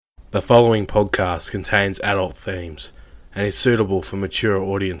The following podcast contains adult themes and is suitable for mature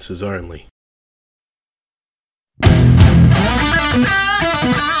audiences only.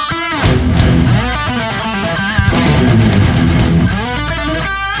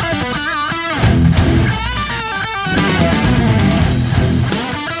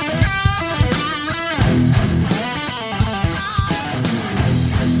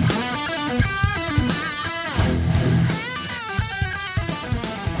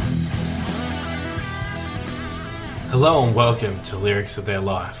 Hello and welcome to Lyrics of Their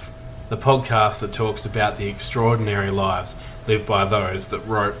Life, the podcast that talks about the extraordinary lives lived by those that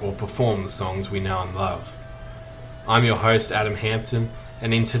wrote or performed the songs we know and love. I'm your host Adam Hampton,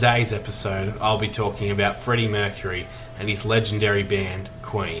 and in today's episode I'll be talking about Freddie Mercury and his legendary band,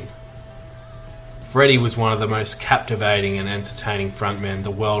 Queen. Freddie was one of the most captivating and entertaining frontmen the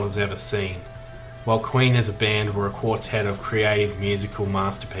world has ever seen, while Queen as a band were a quartet of creative musical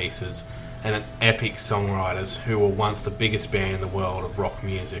masterpieces and epic songwriters who were once the biggest band in the world of rock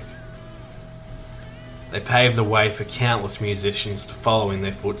music. They paved the way for countless musicians to follow in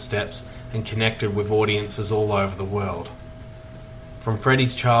their footsteps and connected with audiences all over the world. From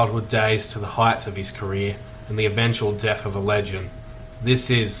Freddie's childhood days to the heights of his career and the eventual death of a legend, this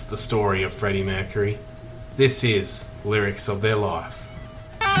is the story of Freddie Mercury. This is Lyrics of Their Life.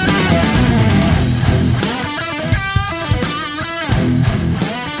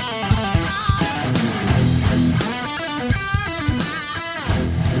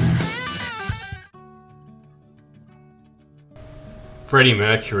 Freddie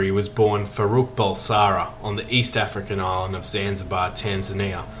Mercury was born Farrukh Bulsara on the East African island of Zanzibar,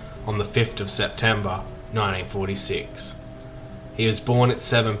 Tanzania, on the 5th of September 1946. He was born at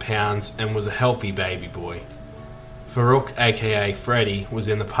 7 pounds and was a healthy baby boy. Farrukh, aka Freddie, was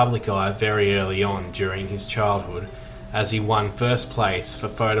in the public eye very early on during his childhood, as he won first place for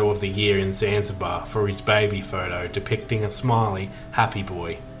Photo of the Year in Zanzibar for his baby photo depicting a smiley, happy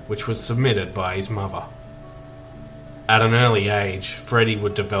boy, which was submitted by his mother. At an early age, Freddie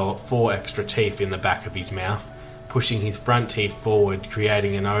would develop 4 extra teeth in the back of his mouth, pushing his front teeth forward,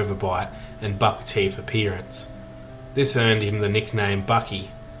 creating an overbite and buck teeth appearance. This earned him the nickname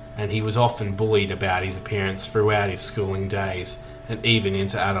Bucky, and he was often bullied about his appearance throughout his schooling days and even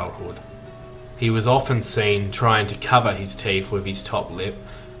into adulthood. He was often seen trying to cover his teeth with his top lip,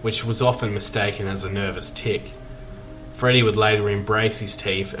 which was often mistaken as a nervous tic. Freddie would later embrace his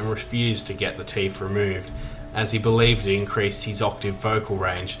teeth and refuse to get the teeth removed, as he believed it increased his octave vocal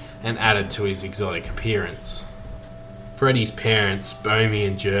range and added to his exotic appearance. Freddie's parents, Bomi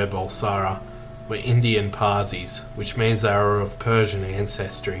and Jer Bulsara, were Indian Parsis, which means they were of Persian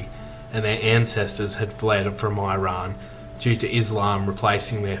ancestry, and their ancestors had fled from Iran due to Islam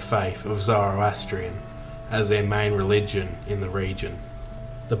replacing their faith of Zoroastrian as their main religion in the region.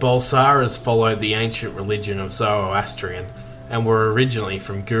 The Bulsaras followed the ancient religion of Zoroastrian and were originally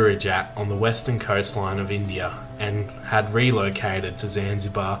from Gujarat on the western coastline of India and had relocated to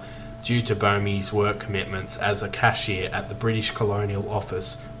Zanzibar due to Bomi's work commitments as a cashier at the British Colonial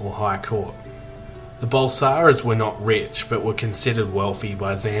Office or High Court. The Bulsaras were not rich but were considered wealthy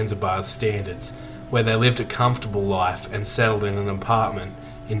by Zanzibar's standards, where they lived a comfortable life and settled in an apartment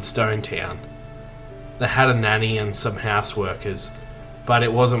in Stonetown. They had a nanny and some houseworkers, but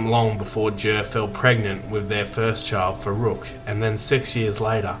it wasn't long before Jer fell pregnant with their first child, Farrukh, and then 6 years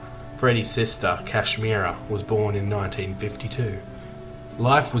later, Freddie's sister, Kashmira, was born in 1952.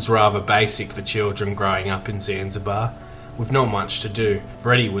 Life was rather basic for children growing up in Zanzibar. With not much to do,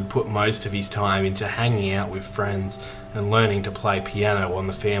 Freddie would put most of his time into hanging out with friends and learning to play piano on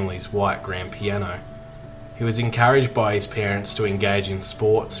the family's white grand piano. He was encouraged by his parents to engage in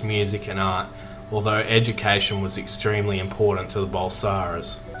sports, music and art, although education was extremely important to the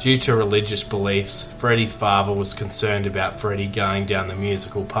Bulsaras. Due to religious beliefs, Freddie's father was concerned about Freddie going down the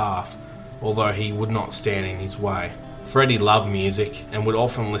musical path, although he would not stand in his way. Freddie loved music and would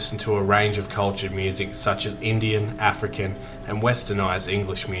often listen to a range of cultured music such as Indian, African and westernized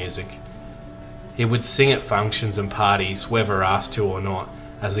English music. He would sing at functions and parties whether asked to or not,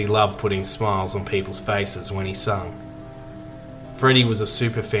 as he loved putting smiles on people's faces when he sung. Freddie was a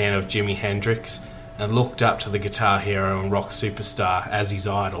super fan of Jimi Hendrix and looked up to the guitar hero and rock superstar as his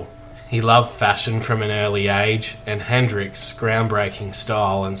idol. He loved fashion from an early age, and Hendrix's groundbreaking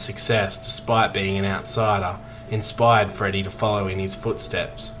style and success despite being an outsider inspired Freddie to follow in his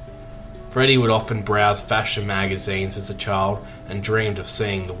footsteps. Freddie would often browse fashion magazines as a child and dreamed of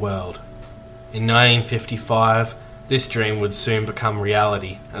seeing the world. In 1955, this dream would soon become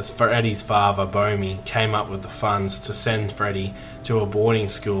reality as Freddie's father, Bomi, came up with the funds to send Freddie to a boarding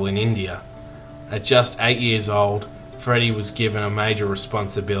school in India. At just 8 years old, Freddie was given a major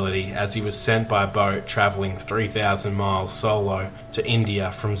responsibility as he was sent by boat travelling 3,000 miles solo to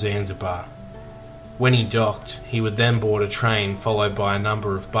India from Zanzibar. When he docked, he would then board a train followed by a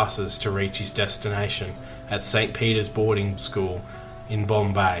number of buses to reach his destination at St. Peter's boarding school in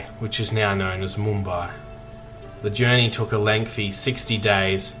Bombay, which is now known as Mumbai. The journey took a lengthy 60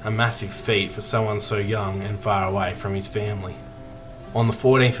 days, a massive feat for someone so young and far away from his family. On the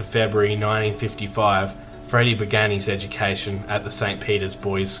 14th of February 1955, Freddie began his education at the St. Peter's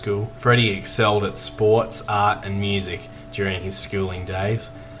Boys' School. Freddie excelled at sports, art and music during his schooling days.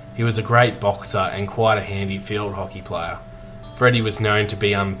 He was a great boxer and quite a handy field hockey player. Freddie was known to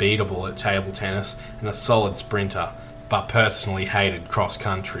be unbeatable at table tennis and a solid sprinter, but personally hated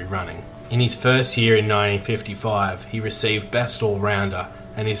cross-country running. In his first year in 1955, he received Best All-Rounder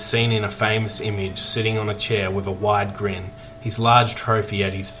and is seen in a famous image sitting on a chair with a wide grin, his large trophy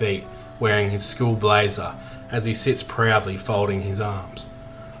at his feet, wearing his school blazer as he sits proudly folding his arms.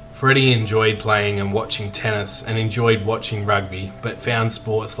 Freddie enjoyed playing and watching tennis and enjoyed watching rugby, but found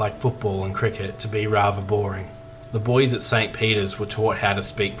sports like football and cricket to be rather boring. The boys at St. Peter's were taught how to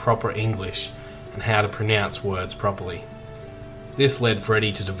speak proper English and how to pronounce words properly. This led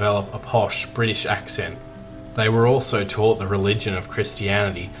Freddie to develop a posh British accent. They were also taught the religion of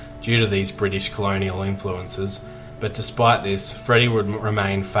Christianity due to these British colonial influences, but despite this, Freddie would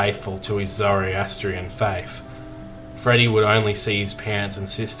remain faithful to his Zoroastrian faith. Freddie would only see his parents and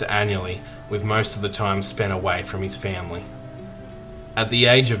sister annually, with most of the time spent away from his family. At the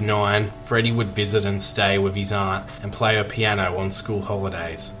age of 9, Freddie would visit and stay with his aunt and play a piano on school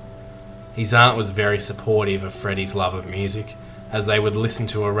holidays. His aunt was very supportive of Freddie's love of music, as they would listen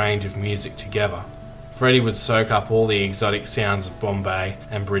to a range of music together. Freddie would soak up all the exotic sounds of Bombay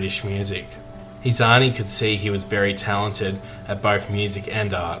and British music. His auntie could see he was very talented at both music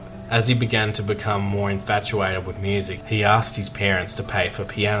and art. As he began to become more infatuated with music, he asked his parents to pay for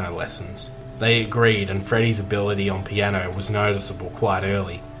piano lessons. They agreed, and Freddie's ability on piano was noticeable quite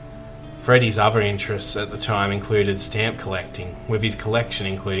early. Freddie's other interests at the time included stamp collecting, with his collection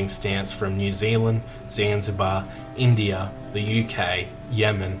including stamps from New Zealand, Zanzibar, India, the UK,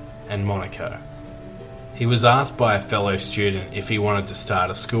 Yemen, and Monaco. He was asked by a fellow student if he wanted to start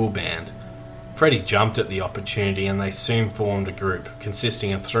a school band. Freddie jumped at the opportunity and they soon formed a group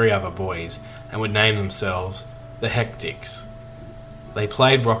consisting of 3 other boys and would name themselves the Hectics. They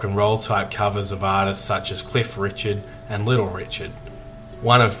played rock and roll type covers of artists such as Cliff Richard and Little Richard.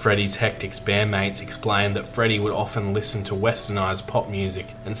 One of Freddie's Hectics bandmates explained that Freddie would often listen to westernised pop music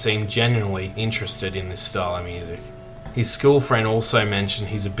and seemed genuinely interested in this style of music. His school friend also mentioned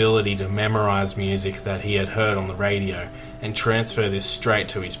his ability to memorise music that he had heard on the radio and transfer this straight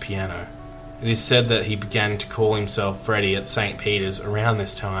to his piano. It is said that he began to call himself Freddie at St. Peter's around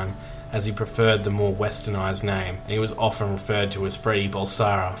this time, as he preferred the more westernised name, and he was often referred to as Freddie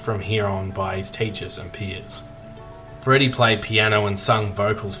Balsara from here on by his teachers and peers. Freddie played piano and sung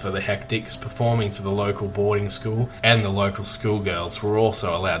vocals for the Hectics, performing for the local boarding school, and the local schoolgirls were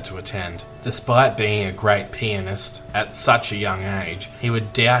also allowed to attend. Despite being a great pianist at such a young age, he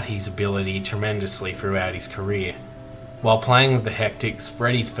would doubt his ability tremendously throughout his career. While playing with the Hectics,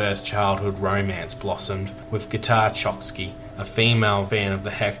 Freddie's first childhood romance blossomed with Guitar Choksky, a female fan of the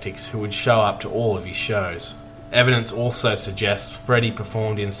Hectics who would show up to all of his shows. Evidence also suggests Freddie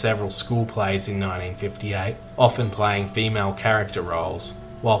performed in several school plays in 1958, often playing female character roles,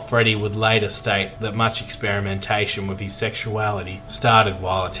 while Freddie would later state that much experimentation with his sexuality started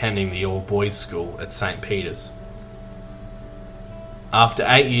while attending the all-boys school at St. Peter's. After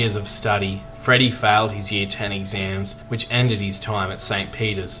 8 years of study, Freddie failed his Year 10 exams, which ended his time at St.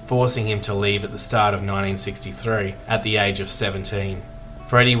 Peter's, forcing him to leave at the start of 1963 at the age of 17.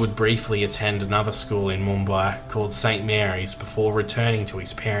 Freddie would briefly attend another school in Mumbai called St. Mary's before returning to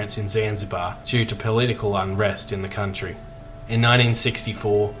his parents in Zanzibar due to political unrest in the country. In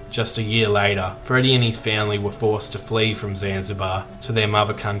 1964, just a year later, Freddie and his family were forced to flee from Zanzibar to their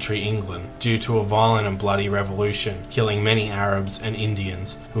mother country England due to a violent and bloody revolution, killing many Arabs and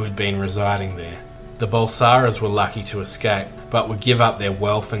Indians who had been residing there. The Balsaras were lucky to escape, but would give up their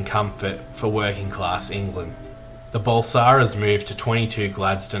wealth and comfort for working class England. The Balsaras moved to 22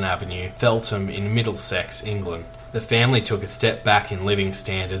 Gladstone Avenue, Feltham in Middlesex, England. The family took a step back in living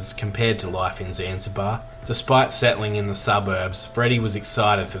standards compared to life in Zanzibar. Despite settling in the suburbs, Freddie was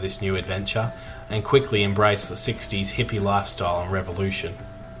excited for this new adventure and quickly embraced the 60s hippie lifestyle and revolution.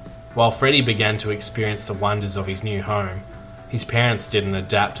 While Freddie began to experience the wonders of his new home, his parents didn't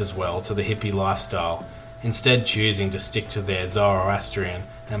adapt as well to the hippie lifestyle, instead choosing to stick to their Zoroastrian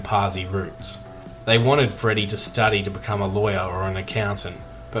and Parsi roots. They wanted Freddie to study to become a lawyer or an accountant,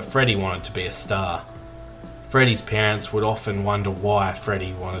 but Freddie wanted to be a star. Freddie's parents would often wonder why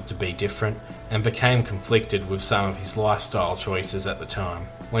Freddie wanted to be different and became conflicted with some of his lifestyle choices at the time.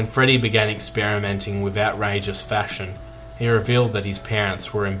 When Freddie began experimenting with outrageous fashion, he revealed that his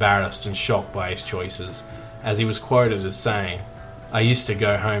parents were embarrassed and shocked by his choices, as he was quoted as saying, "I used to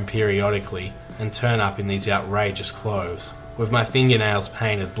go home periodically and turn up in these outrageous clothes, with my fingernails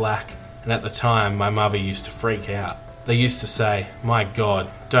painted black, and at the time my mother used to freak out. They used to say, 'My God,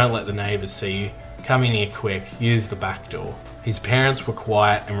 don't let the neighbours see you. Come in here quick, use the back door.'" His parents were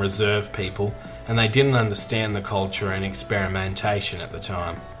quiet and reserved people, and they didn't understand the culture and experimentation at the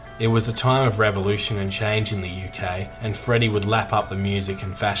time. It was a time of revolution and change in the UK, and Freddie would lap up the music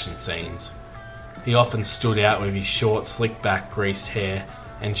and fashion scenes. He often stood out with his short, slick-back, greased hair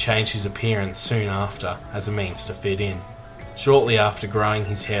and changed his appearance soon after as a means to fit in. Shortly after growing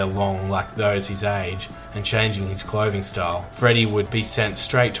his hair long like those his age and changing his clothing style, Freddie would be sent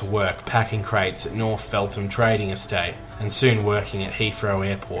straight to work packing crates at North Feltham Trading Estate and soon working at Heathrow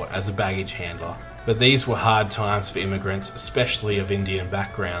Airport as a baggage handler. But these were hard times for immigrants, especially of Indian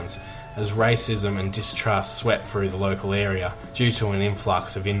backgrounds, as racism and distrust swept through the local area due to an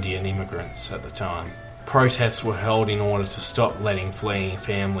influx of Indian immigrants at the time. Protests were held in order to stop letting fleeing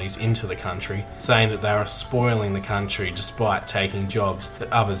families into the country, saying that they were spoiling the country despite taking jobs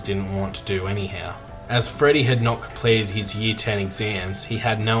that others didn't want to do anyhow. As Freddie had not completed his Year 10 exams, he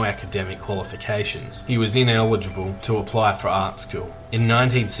had no academic qualifications. He was ineligible to apply for art school. In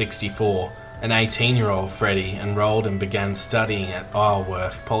 1964, an 18-year-old Freddie enrolled and began studying at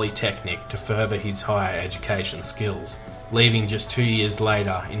Isleworth Polytechnic to further his higher education skills, leaving just 2 years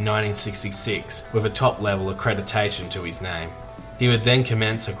later in 1966 with a top-level accreditation to his name. He would then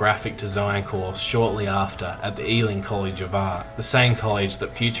commence a graphic design course shortly after at the Ealing College of Art, the same college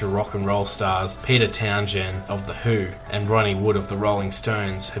that future rock and roll stars Peter Townshend of The Who and Ronnie Wood of the Rolling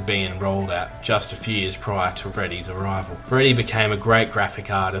Stones had been enrolled at just a few years prior to Freddie's arrival. Freddie became a great graphic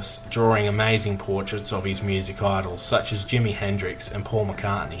artist, drawing amazing portraits of his music idols such as Jimi Hendrix and Paul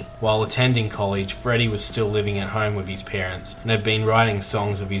McCartney. While attending college, Freddie was still living at home with his parents and had been writing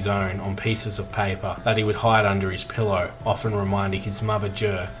songs of his own on pieces of paper that he would hide under his pillow, often reminding his mother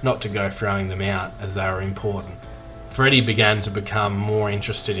Jer not to go throwing them out as they were important. Freddie began to become more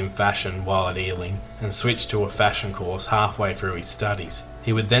interested in fashion while at Ealing and switched to a fashion course halfway through his studies.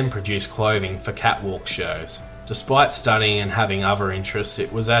 He would then produce clothing for catwalk shows. Despite studying and having other interests,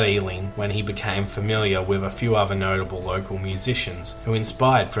 it was at Ealing when he became familiar with a few other notable local musicians who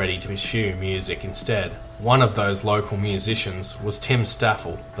inspired Freddie to pursue music instead. One of those local musicians was Tim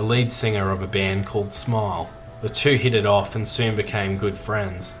Staffel, the lead singer of a band called Smile. The two hit it off and soon became good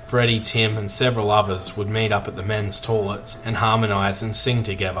friends. Freddie, Tim and several others would meet up at the men's toilets and harmonise and sing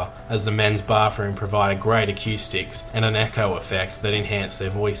together, as the men's bathroom provided great acoustics and an echo effect that enhanced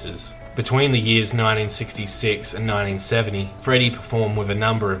their voices. Between the years 1966 and 1970, Freddie performed with a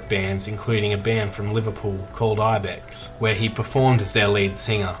number of bands, including a band from Liverpool called Ibex, where he performed as their lead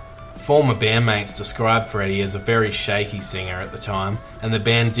singer. Former bandmates described Freddie as a very shaky singer at the time, and the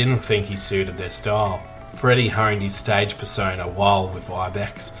band didn't think he suited their style. Freddie honed his stage persona while with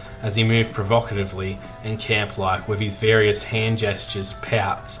Ibex, as he moved provocatively and camp-like with his various hand gestures,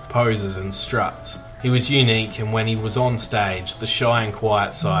 pouts, poses and struts. He was unique, and when he was on stage, the shy and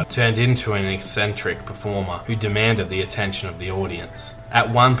quiet side turned into an eccentric performer who demanded the attention of the audience. At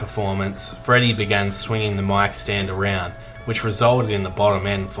one performance, Freddie began swinging the mic stand around, which resulted in the bottom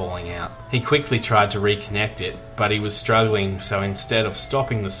end falling out. He quickly tried to reconnect it, but he was struggling, so instead of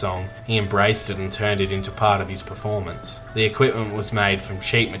stopping the song, he embraced it and turned it into part of his performance. The equipment was made from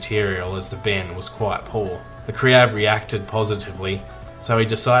cheap material as the band was quite poor. The crowd reacted positively, so he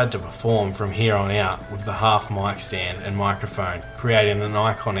decided to perform from here on out with the half mic stand and microphone, creating an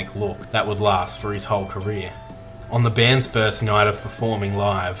iconic look that would last for his whole career. On the band's first night of performing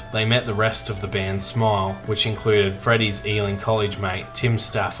live, they met the rest of the band Smile, which included Freddie's Ealing College mate Tim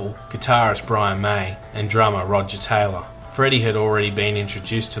Staffel, guitarist Brian May, and drummer Roger Taylor. Freddie had already been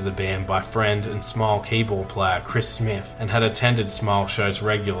introduced to the band by friend and Smile keyboard player Chris Smith, and had attended Smile shows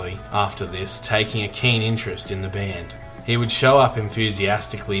regularly after this, taking a keen interest in the band. He would show up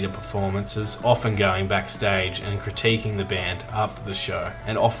enthusiastically to performances, often going backstage and critiquing the band after the show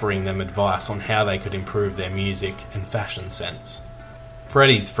and offering them advice on how they could improve their music and fashion sense.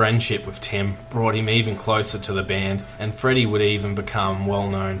 Freddie's friendship with Tim brought him even closer to the band, and Freddie would even become well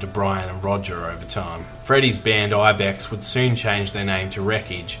known to Brian and Roger over time. Freddie's band Ibex would soon change their name to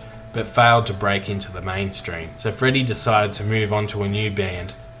Wreckage, but failed to break into the mainstream, so Freddie decided to move on to a new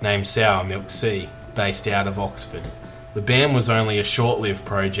band named Sour Milk Sea, based out of Oxford. The band was only a short-lived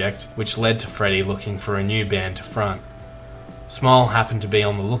project, which led to Freddie looking for a new band to front. Smile happened to be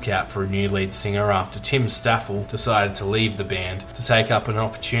on the lookout for a new lead singer after Tim Staffel decided to leave the band to take up an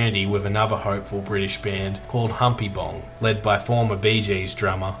opportunity with another hopeful British band called Humpy Bong, led by former Bee Gees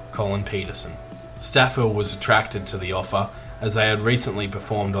drummer Colin Peterson. Staffel was attracted to the offer as they had recently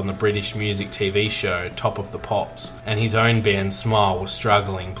performed on the British music TV show Top of the Pops, and his own band Smile was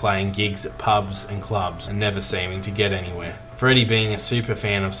struggling playing gigs at pubs and clubs and never seeming to get anywhere. Freddie, being a super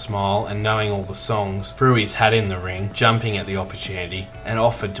fan of Smile and knowing all the songs, threw his hat in the ring, jumping at the opportunity, and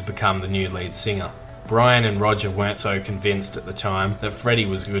offered to become the new lead singer. Brian and Roger weren't so convinced at the time that Freddie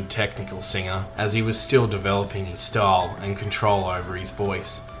was a good technical singer, as he was still developing his style and control over his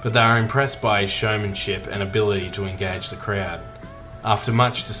voice, but they were impressed by his showmanship and ability to engage the crowd. After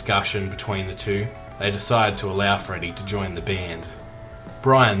much discussion between the two, they decided to allow Freddie to join the band.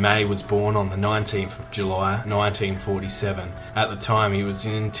 Brian May was born on the 19th of July 1947. At the time he was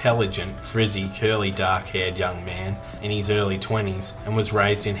an intelligent, frizzy, curly, dark-haired young man in his early 20s and was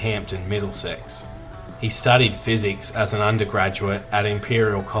raised in Hampton, Middlesex. He studied physics as an undergraduate at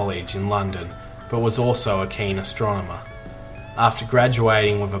Imperial College in London, but was also a keen astronomer. After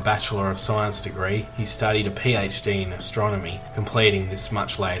graduating with a Bachelor of Science degree, he studied a PhD in astronomy, completing this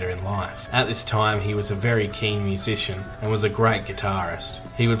much later in life. At this time, he was a very keen musician and was a great guitarist.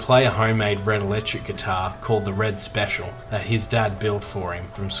 He would play a homemade red electric guitar called the Red Special that his dad built for him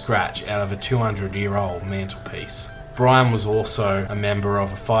from scratch out of a 200-year-old mantelpiece. Brian was also a member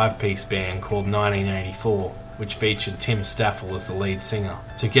of a five-piece band called 1984, which featured Tim Staffel as the lead singer.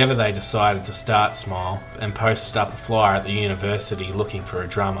 Together they decided to start Smile and posted up a flyer at the university looking for a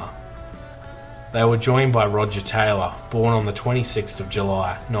drummer. They were joined by Roger Taylor, born on the 26th of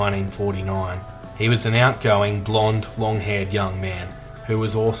July 1949. He was an outgoing, blonde, long-haired young man who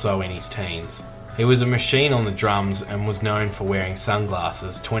was also in his teens. He was a machine on the drums and was known for wearing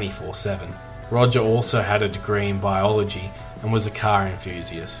sunglasses 24/7. Roger also had a degree in biology and was a car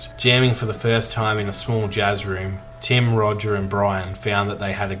enthusiast. Jamming for the first time in a small jazz room, Tim, Roger and Brian found that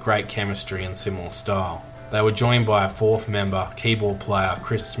they had a great chemistry and similar style. They were joined by a fourth member, keyboard player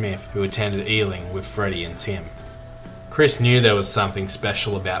Chris Smith, who attended Ealing with Freddie and Tim. Chris knew there was something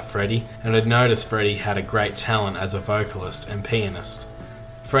special about Freddie and had noticed Freddie had a great talent as a vocalist and pianist.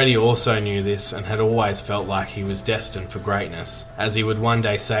 Freddie also knew this and had always felt like he was destined for greatness, as he would one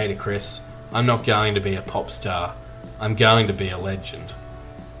day say to Chris, "I'm not going to be a pop star, I'm going to be a legend."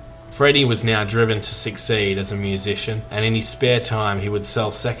 Freddie was now driven to succeed as a musician, and in his spare time he would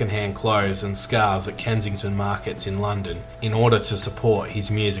sell second-hand clothes and scarves at Kensington markets in London in order to support his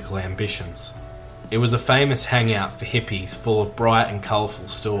musical ambitions. It was a famous hangout for hippies full of bright and colourful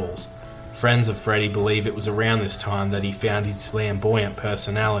stalls. Friends of Freddie believe it was around this time that he found his flamboyant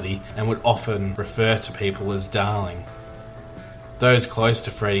personality and would often refer to people as darling. Those close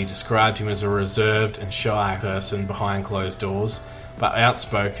to Freddie described him as a reserved and shy person behind closed doors, but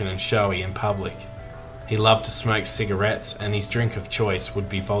outspoken and showy in public. He loved to smoke cigarettes, and his drink of choice would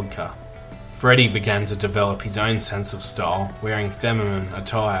be vodka. Freddie began to develop his own sense of style, wearing feminine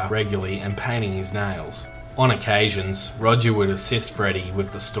attire regularly and painting his nails. On occasions, Roger would assist Freddie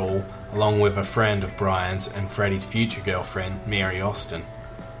with the stall, along with a friend of Brian's and Freddie's future girlfriend, Mary Austin.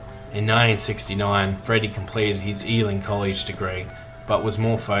 In 1969, Freddie completed his Ealing College degree, but was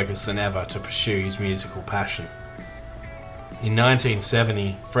more focused than ever to pursue his musical passion. In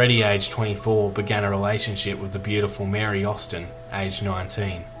 1970, Freddie, aged 24, began a relationship with the beautiful Mary Austin, aged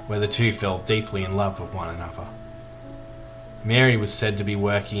 19, where the two fell deeply in love with one another. Mary was said to be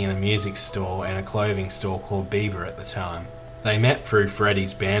working in a music store and a clothing store called Bieber at the time. They met through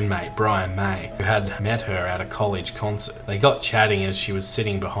Freddie's bandmate Brian May, who had met her at a college concert. They got chatting as she was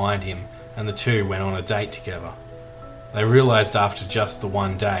sitting behind him, and the two went on a date together. They realised after just the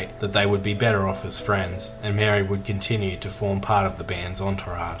one date that they would be better off as friends, and Mary would continue to form part of the band's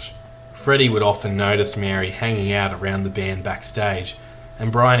entourage. Freddie would often notice Mary hanging out around the band backstage,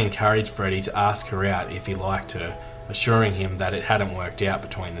 and Brian encouraged Freddie to ask her out if he liked her, assuring him that it hadn't worked out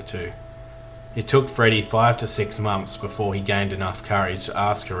between the two. It took Freddie 5 to 6 months before he gained enough courage to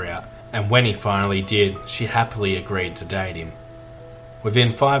ask her out, and when he finally did, she happily agreed to date him.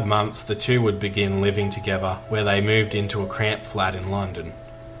 Within 5 months, the two would begin living together, where they moved into a cramped flat in London.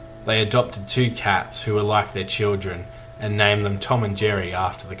 They adopted 2 cats who were like their children, and named them Tom and Jerry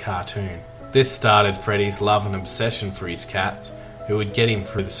after the cartoon. This started Freddie's love and obsession for his cats, who would get him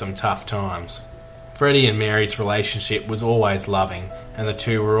through some tough times. Freddie and Mary's relationship was always loving, and the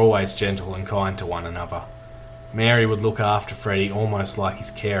two were always gentle and kind to one another. Mary would look after Freddie almost like his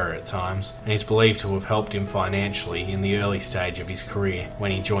carer at times, and is believed to have helped him financially in the early stage of his career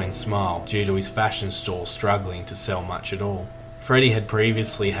when he joined Smile due to his fashion store struggling to sell much at all. Freddie had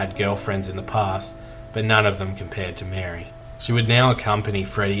previously had girlfriends in the past, but none of them compared to Mary. She would now accompany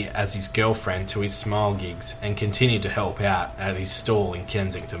Freddie as his girlfriend to his Smile gigs and continue to help out at his stall in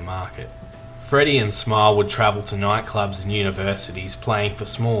Kensington Market. Freddie and Smile would travel to nightclubs and universities, playing for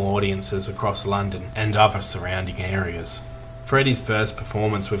small audiences across London and other surrounding areas. Freddie's first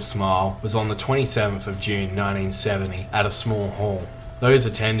performance with Smile was on the 27th of June 1970 at a small hall. Those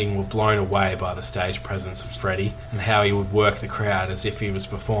attending were blown away by the stage presence of Freddie and how he would work the crowd as if he was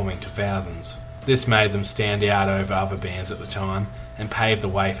performing to thousands. This made them stand out over other bands at the time and paved the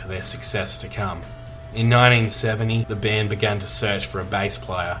way for their success to come. In 1970, the band began to search for a bass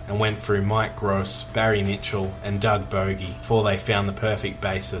player and went through Mike Gross, Barry Mitchell and Doug Bogey before they found the perfect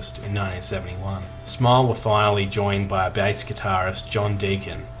bassist in 1971. Smile were finally joined by a bass guitarist, John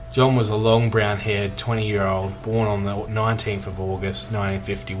Deacon. John was a long brown-haired 20-year-old born on the 19th of August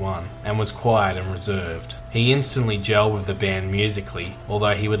 1951 and was quiet and reserved. He instantly gelled with the band musically,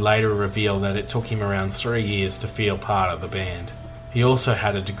 although he would later reveal that it took him around 3 years to feel part of the band. He also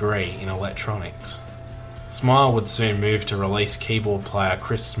had a degree in electronics. Smile would soon move to release keyboard player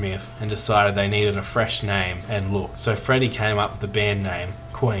Chris Smith and decided they needed a fresh name and look, so Freddie came up with the band name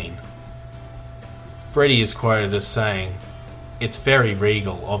Queen. Freddie is quoted as saying, "It's very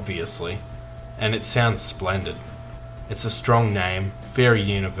regal, obviously, and it sounds splendid. It's a strong name, very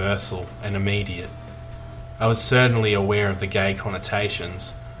universal and immediate. I was certainly aware of the gay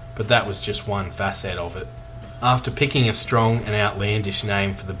connotations, but that was just one facet of it." After picking a strong and outlandish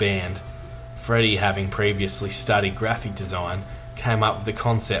name for the band, Freddie, having previously studied graphic design, came up with the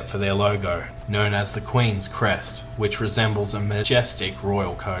concept for their logo, known as the Queen's Crest, which resembles a majestic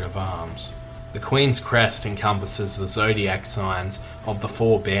royal coat of arms. The Queen's Crest encompasses the zodiac signs of the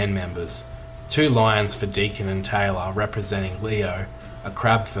 4 band members: 2 lions for Deacon and Taylor representing Leo, a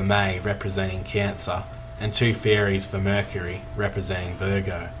crab for May representing Cancer, and 2 fairies for Mercury representing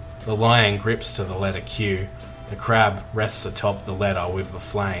Virgo. The lion grips to the letter Q, the crab rests atop the letter with the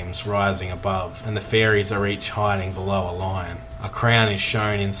flames rising above, and the fairies are each hiding below a lion. A crown is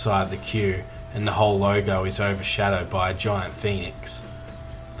shown inside the Q, and the whole logo is overshadowed by a giant phoenix.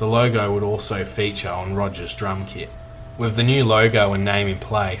 The logo would also feature on Roger's drum kit. With the new logo and name in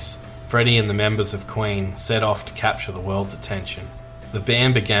place, Freddie and the members of Queen set off to capture the world's attention. The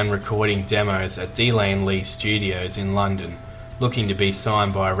band began recording demos at Delane Lee Studios in London, looking to be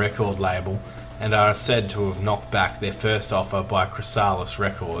signed by a record label, and are said to have knocked back their first offer by Chrysalis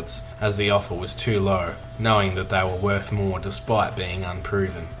Records, as the offer was too low, knowing that they were worth more despite being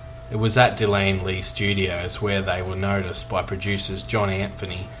unproven. It was at Delane Lee Studios where they were noticed by producers John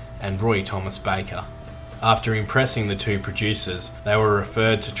Anthony and Roy Thomas Baker. After impressing the 2 producers, they were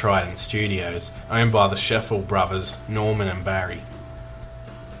referred to Trident Studios, owned by the Sheffield brothers Norman and Barry.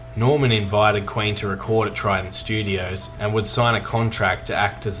 Norman invited Queen to record at Trident Studios and would sign a contract to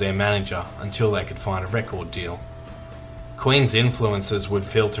act as their manager until they could find a record deal. Queen's influences would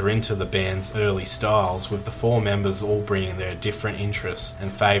filter into the band's early styles, with the 4 members all bringing their different interests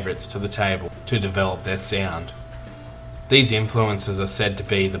and favourites to the table to develop their sound. These influences are said to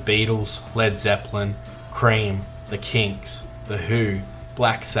be the Beatles, Led Zeppelin, Cream, The Kinks, The Who,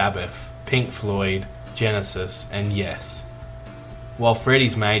 Black Sabbath, Pink Floyd, Genesis and Yes. While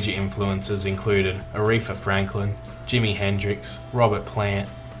Freddie's major influences included Aretha Franklin, Jimi Hendrix, Robert Plant,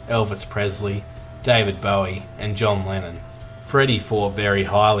 Elvis Presley, David Bowie and John Lennon. Freddie thought very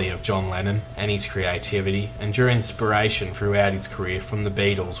highly of John Lennon and his creativity and drew inspiration throughout his career from the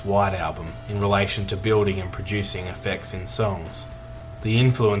Beatles' White Album in relation to building and producing effects in songs. The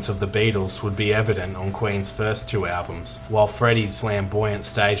influence of the Beatles would be evident on Queen's first 2 albums, while Freddie's flamboyant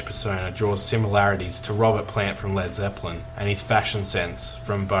stage persona draws similarities to Robert Plant from Led Zeppelin and his fashion sense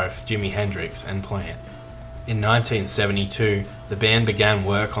from both Jimi Hendrix and Plant. In 1972, the band began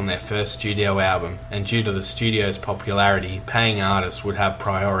work on their first studio album, and due to the studio's popularity, paying artists would have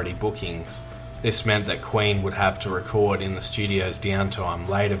priority bookings. This meant that Queen would have to record in the studio's downtime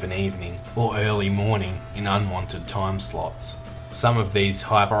late of an evening or early morning in unwanted time slots. Some of these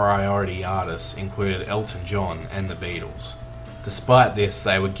high-priority artists included Elton John and the Beatles. Despite this,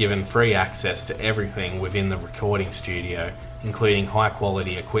 they were given free access to everything within the recording studio, including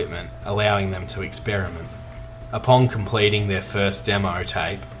high-quality equipment, allowing them to experiment. Upon completing their first demo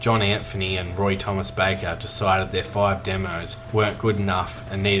tape, John Anthony and Roy Thomas Baker decided their 5 demos weren't good enough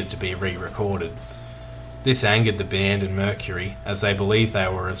and needed to be re-recorded. This angered the band and Mercury, as they believed they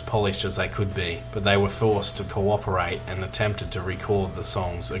were as polished as they could be, but they were forced to cooperate and attempted to record the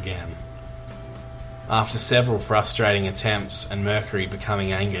songs again. After several frustrating attempts and Mercury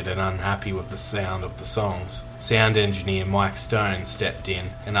becoming angered and unhappy with the sound of the songs, sound engineer Mike Stone stepped in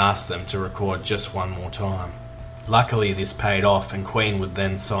and asked them to record just one more time. Luckily this paid off, and Queen would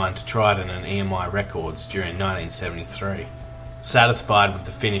then sign to Trident and EMI Records during 1973. Satisfied with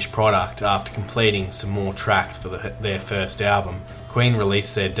the finished product, after completing some more tracks for their first album, Queen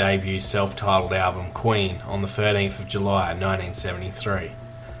released their debut self-titled album Queen on the 13th of July 1973.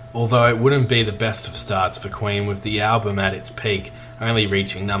 Although it wouldn't be the best of starts for Queen, with the album at its peak only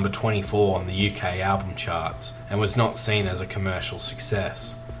reaching number 24 on the UK album charts, and was not seen as a commercial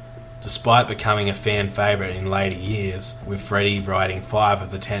success. Despite becoming a fan favourite in later years, with Freddie writing 5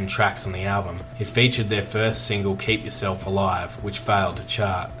 of the 10 tracks on the album, it featured their first single Keep Yourself Alive, which failed to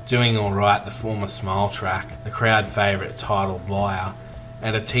chart. Doing Alright, the former Smile track, the crowd favourite titled Liar,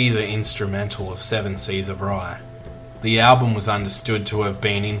 and a teaser instrumental of 7 Seas of Rye. The album was understood to have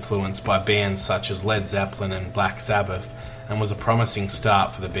been influenced by bands such as Led Zeppelin and Black Sabbath, and was a promising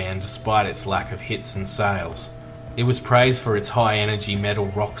start for the band despite its lack of hits and sales. It was praised for its high-energy metal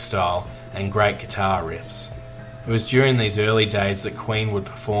rock style and great guitar riffs. It was during these early days that Queen would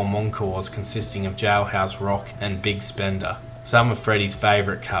perform encores consisting of Jailhouse Rock and Big Spender, some of Freddie's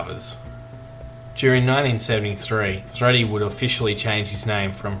favourite covers. During 1973, Freddie would officially change his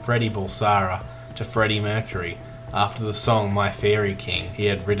name from Freddie Balsara to Freddie Mercury, after the song My Fairy King he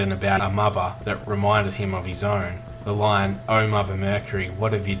had written about a mother that reminded him of his own. The line, "Oh Mother Mercury,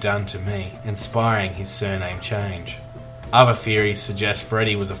 what have you done to me?" inspiring his surname change. Other theories suggest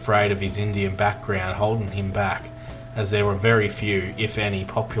Freddie was afraid of his Indian background holding him back, as there were very few, if any,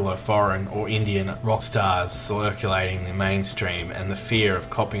 popular foreign or Indian rock stars circulating the mainstream, and the fear of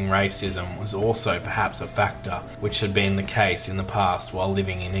copying racism was also perhaps a factor, which had been the case in the past while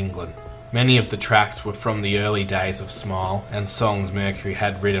living in England. Many of the tracks were from the early days of Smile and songs Mercury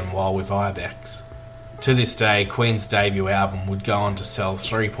had written while with Ibex. To this day, Queen's debut album would go on to sell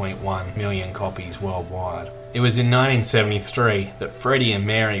 3.1 million copies worldwide. It was in 1973 that Freddie and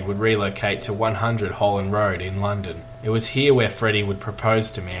Mary would relocate to 100 Holland Road in London. It was here where Freddie would propose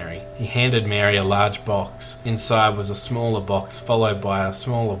to Mary. He handed Mary a large box. Inside was a smaller box, followed by a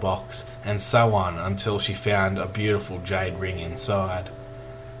smaller box, and so on until she found a beautiful jade ring inside.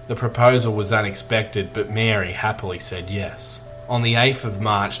 The proposal was unexpected, but Mary happily said yes. On the 8th of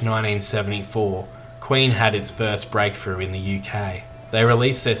March 1974, Queen had its first breakthrough in the UK. They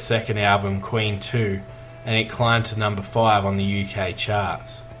released their second album, Queen 2, and it climbed to number 5 on the UK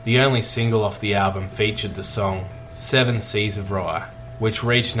charts. The only single off the album featured the song 7 Seas of Rye, which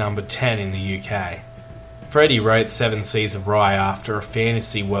reached number 10 in the UK. Freddie wrote 7 Seas of Rye after a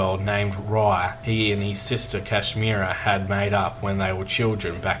fantasy world named Rye he and his sister Kashmira had made up when they were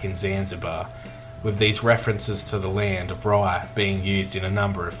children back in Zanzibar, with these references to the land of Rye being used in a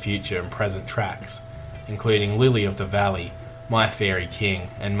number of future and present tracks, including Lily of the Valley, My Fairy King,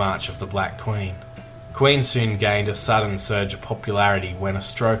 and March of the Black Queen. Queen soon gained a sudden surge of popularity when a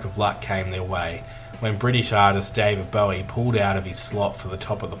stroke of luck came their way, when British artist David Bowie pulled out of his slot for the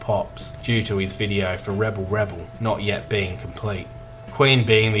Top of the Pops due to his video for Rebel Rebel not yet being complete. Queen,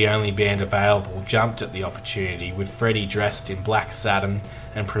 being the only band available, jumped at the opportunity, with Freddie dressed in black satin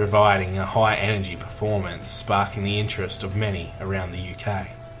and providing a high-energy performance, sparking the interest of many around the UK.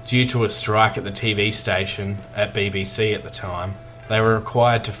 Due to a strike at the TV station at BBC at the time, they were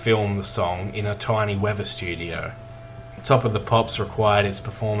required to film the song in a tiny weather studio. Top of the Pops required its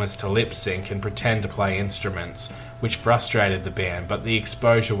performers to lip-sync and pretend to play instruments, which frustrated the band, but the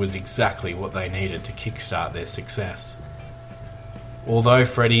exposure was exactly what they needed to kickstart their success. Although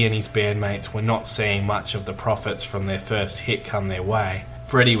Freddie and his bandmates were not seeing much of the profits from their first hit come their way,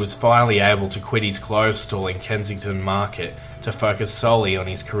 Freddie was finally able to quit his clothes stall in Kensington Market to focus solely on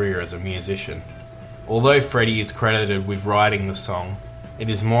his career as a musician. Although Freddie is credited with writing the song, it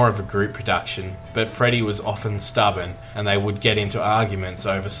is more of a group production, but Freddie was often stubborn and they would get into arguments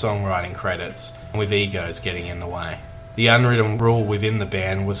over songwriting credits, with egos getting in the way. The unwritten rule within the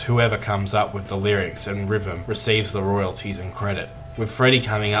band was whoever comes up with the lyrics and rhythm receives the royalties and credit, with Freddie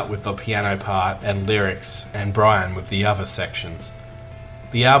coming up with the piano part and lyrics and Brian with the other sections.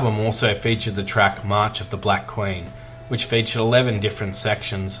 The album also featured the track March of the Black Queen, which featured 11 different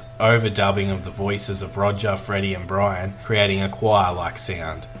sections, overdubbing of the voices of Roger, Freddie and Brian, creating a choir-like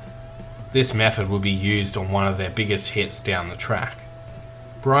sound. This method would be used on one of their biggest hits down the track.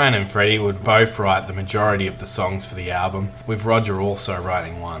 Brian and Freddie would both write the majority of the songs for the album, with Roger also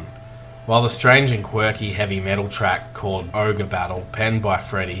writing one. While the strange and quirky heavy metal track called Ogre Battle, penned by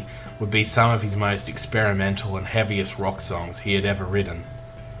Freddie, would be some of his most experimental and heaviest rock songs he had ever written.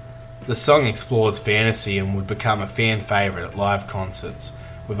 The song explores fantasy and would become a fan favourite at live concerts,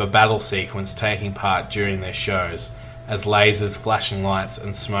 with a battle sequence taking part during their shows, as lasers, flashing lights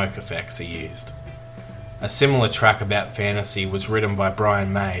and smoke effects are used. A similar track about fantasy was written by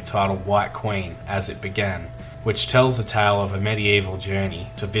Brian May titled White Queen, As It Began, which tells the tale of a medieval journey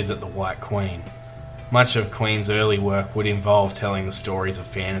to visit the White Queen. Much of Queen's early work would involve telling the stories of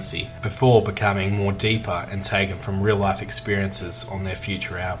fantasy, before becoming more deeper and taken from real-life experiences on their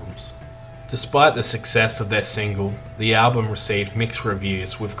future albums. Despite the success of their single, the album received mixed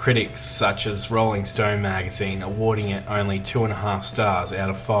reviews, with critics such as Rolling Stone magazine awarding it only 2.5 stars out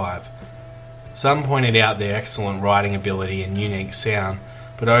of 5. Some pointed out their excellent writing ability and unique sound,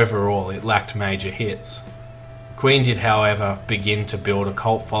 but overall it lacked major hits. Queen did, however, begin to build a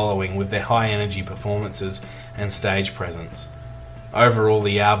cult following with their high-energy performances and stage presence. Overall,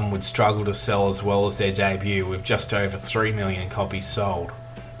 the album would struggle to sell as well as their debut, with just over 3 million copies sold.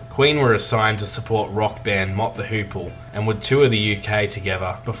 Queen were assigned to support rock band Mott the Hoople and would tour the UK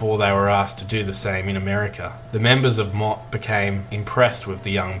together before they were asked to do the same in America. The members of Mott became impressed with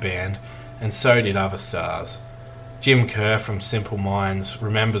the young band, and so did other stars. Jim Kerr from Simple Minds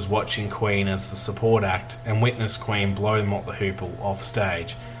remembers watching Queen as the support act and witnessed Queen blow Mott the Hoople off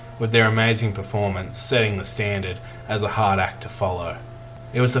stage, with their amazing performance setting the standard as a hard act to follow.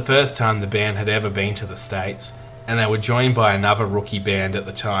 It was the first time the band had ever been to the States, and they were joined by another rookie band at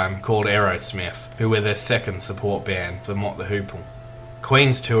the time called Aerosmith, who were their second support band for Mott the Hoople.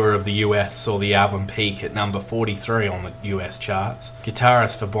 Queen's tour of the US saw the album peak at number 43 on the US charts.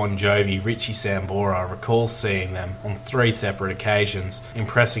 Guitarist for Bon Jovi, Richie Sambora, recalls seeing them on 3 separate occasions,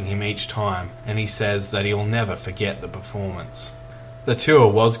 impressing him each time, and he says that he'll never forget the performance. The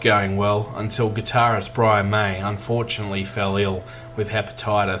tour was going well until guitarist Brian May unfortunately fell ill with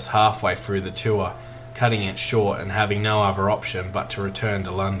hepatitis halfway through the tour, cutting it short and having no other option but to return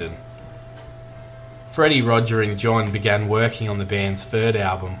to London. Freddie, Roger and John began working on the band's third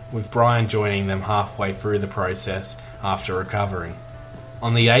album, with Brian joining them halfway through the process after recovering.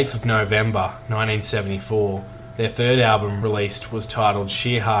 On the 8th of November 1974, their third album released was titled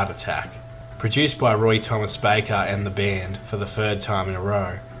Sheer Heart Attack. Produced by Roy Thomas Baker and the band for the third time in a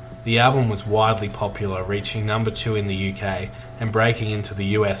row, the album was widely popular, reaching number 2 in the UK and breaking into the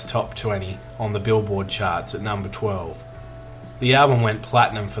US top 20 on the Billboard charts at number 12. The album went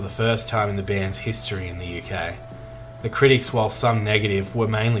platinum for the first time in the band's history in the UK. The critics, while some negative, were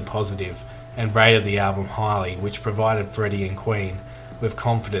mainly positive and rated the album highly, which provided Freddie and Queen with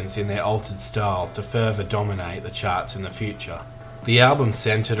confidence in their altered style to further dominate the charts in the future. The album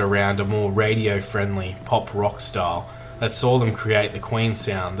centred around a more radio-friendly pop-rock style that saw them create the Queen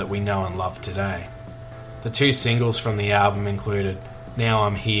sound that we know and love today. The 2 singles from the album included Now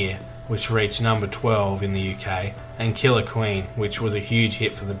I'm Here, which reached number 12 in the UK, and Killer Queen, which was a huge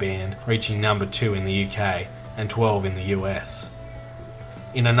hit for the band, reaching number 2 in the UK and 12 in the US.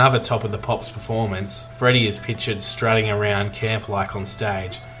 In another Top of the Pops performance, Freddie is pictured strutting around camp-like on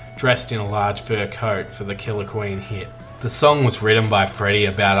stage, dressed in a large fur coat for the Killer Queen hit. The song was written by Freddie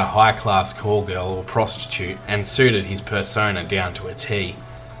about a high-class call girl or prostitute and suited his persona down to a T.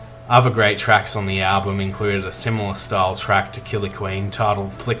 Other great tracks on the album included a similar style track to Killer Queen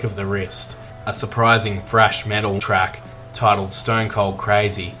titled Flick of the Wrist, a surprising thrash metal track titled Stone Cold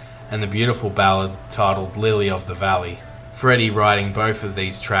Crazy, and the beautiful ballad titled Lily of the Valley. Freddie writing both of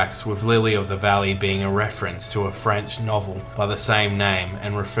these tracks, with Lily of the Valley being a reference to a French novel by the same name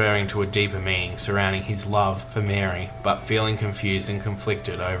and referring to a deeper meaning surrounding his love for Mary, but feeling confused and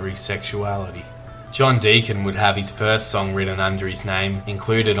conflicted over his sexuality. John Deacon would have his first song written under his name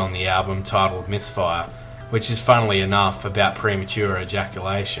included on the album titled Misfire, which is funnily enough about premature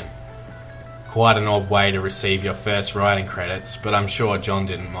ejaculation. Quite an odd way to receive your first writing credits, but I'm sure John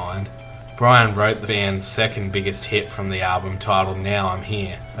didn't mind. Brian wrote the band's second biggest hit from the album titled Now I'm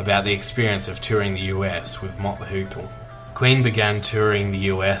Here, about the experience of touring the US with Mott the Hoople. Queen began touring the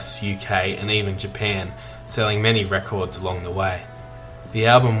US, UK and even Japan, selling many records along the way. The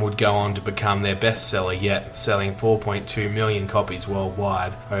album would go on to become their bestseller yet, selling 4.2 million copies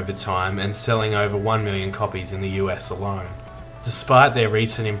worldwide over time and selling over 1 million copies in the US alone. Despite their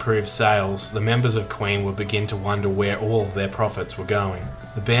recent improved sales, the members of Queen would begin to wonder where all of their profits were going.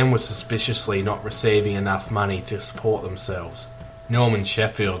 The band was suspiciously not receiving enough money to support themselves. Norman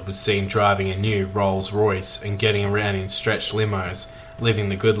Sheffield was seen driving a new Rolls-Royce and getting around in stretched limos, living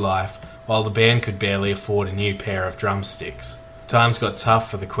the good life, while the band could barely afford a new pair of drumsticks. Times got tough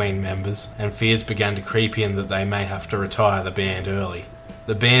for the Queen members, and fears began to creep in that they may have to retire the band early.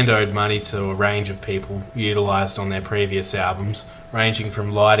 The band owed money to a range of people utilised on their previous albums, ranging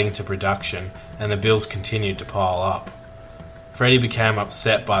from lighting to production, and the bills continued to pile up. Freddie became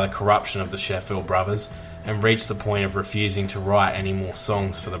upset by the corruption of the Sheffield brothers and reached the point of refusing to write any more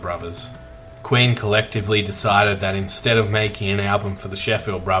songs for the brothers. Queen collectively decided that instead of making an album for the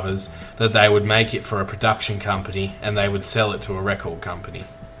Sheffield brothers, that they would make it for a production company and they would sell it to a record company.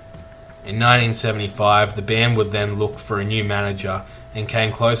 In 1975, the band would then look for a new manager and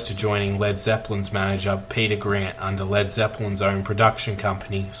came close to joining Led Zeppelin's manager Peter Grant under Led Zeppelin's own production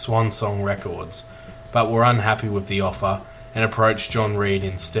company, Swan Song Records, but were unhappy with the offer and approached John Reid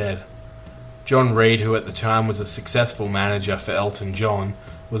instead. John Reid, who at the time was a successful manager for Elton John,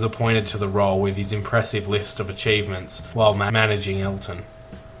 was appointed to the role with his impressive list of achievements while managing Elton.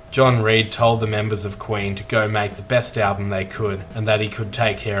 John Reid told the members of Queen to go make the best album they could and that he could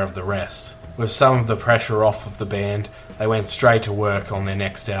take care of the rest. With some of the pressure off of the band, they went straight to work on their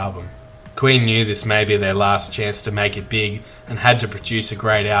next album. Queen knew this may be their last chance to make it big and had to produce a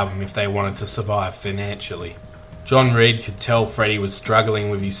great album if they wanted to survive financially. John Reid could tell Freddie was struggling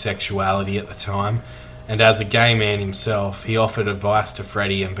with his sexuality at the time, and as a gay man himself, he offered advice to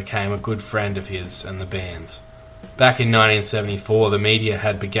Freddie and became a good friend of his and the band's. Back in 1974, the media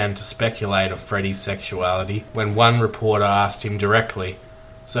had begun to speculate of Freddie's sexuality when one reporter asked him directly,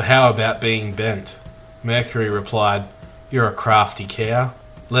 "So how about being bent?" Mercury replied, "You're a crafty cow.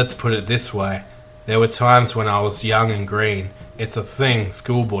 Let's put it this way. There were times when I was young and green. It's a thing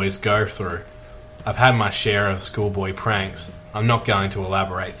schoolboys go through. I've had my share of schoolboy pranks. I'm not going to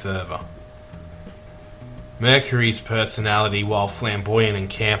elaborate further." Mercury's personality, while flamboyant and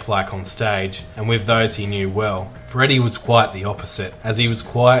camp-like on stage, and with those he knew well, Freddie was quite the opposite, as he was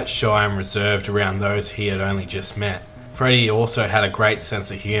quiet, shy and reserved around those he had only just met. Freddie also had a great sense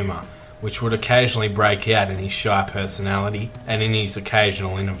of humour, which would occasionally break out in his shy personality and in his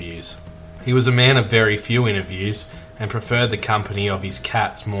occasional interviews. He was a man of very few interviews, and preferred the company of his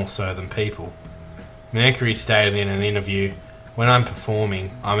cats more so than people. Mercury stated in an interview, "When I'm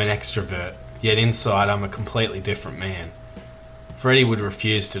performing, I'm an extrovert, yet inside I'm a completely different man." Freddie would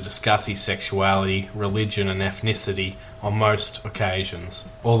refuse to discuss his sexuality, religion and ethnicity on most occasions,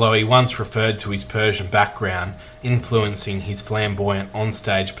 although he once referred to his Persian background influencing his flamboyant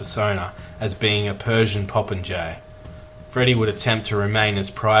on-stage persona as being a Persian popinjay. Freddie would attempt to remain as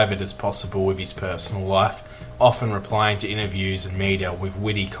private as possible with his personal life, often replying to interviews and media with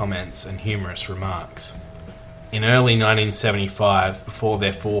witty comments and humorous remarks. In early 1975, before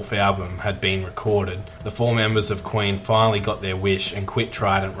their fourth album had been recorded, the four members of Queen finally got their wish and quit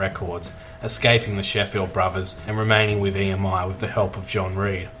Trident Records, escaping the Sheffield brothers and remaining with EMI with the help of John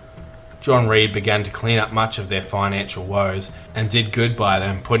Reid. John Reid began to clean up much of their financial woes and did good by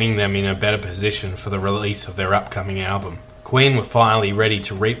them, putting them in a better position for the release of their upcoming album. Queen were finally ready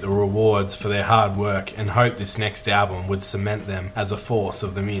to reap the rewards for their hard work and hoped this next album would cement them as a force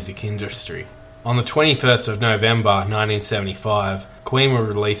of the music industry. On the 21st of November 1975, Queen would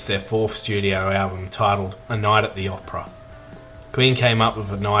release their fourth studio album titled A Night at the Opera. Queen came up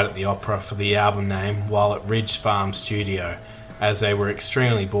with A Night at the Opera for the album name while at Ridge Farm Studio, as they were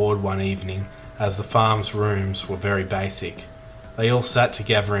extremely bored one evening as the farm's rooms were very basic. They all sat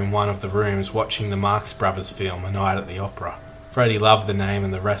together in one of the rooms watching the Marx Brothers film A Night at the Opera. Freddie loved the name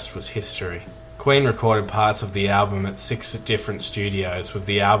and the rest was history. Queen recorded parts of the album at 6 different studios, with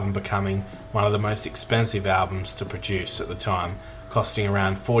the album becoming one of the most expensive albums to produce at the time, costing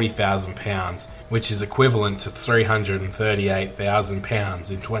around £40,000, which is equivalent to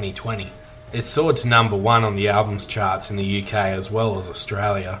 £338,000 in 2020. It soared to number 1 on the albums charts in the UK as well as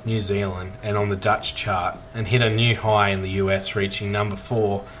Australia, New Zealand and on the Dutch chart, and hit a new high in the US, reaching number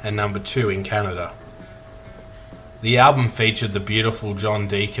 4 and number 2 in Canada. The album featured the beautiful John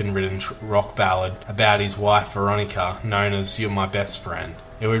Deacon-written rock ballad about his wife Veronica, known as You're My Best Friend.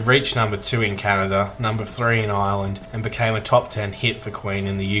 It would reach number 2 in Canada, number 3 in Ireland, and became a top 10 hit for Queen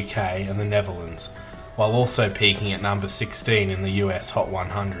in the UK and the Netherlands, while also peaking at number 16 in the US Hot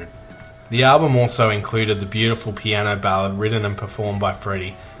 100. The album also included the beautiful piano ballad written and performed by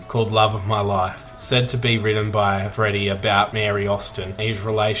Freddie, called Love of My Life, said to be written by Freddie about Mary Austin and his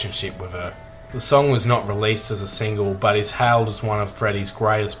relationship with her. The song was not released as a single, but is hailed as one of Freddie's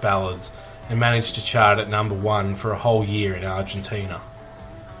greatest ballads and managed to chart at number 1 for a whole year in Argentina.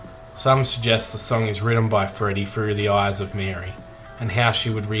 Some suggest the song is written by Freddie through the eyes of Mary, and how she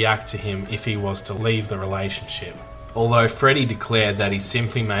would react to him if he was to leave the relationship. Although Freddie declared that he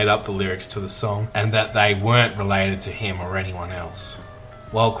simply made up the lyrics to the song and that they weren't related to him or anyone else.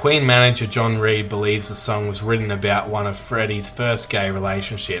 While Queen manager John Reid believes the song was written about one of Freddie's first gay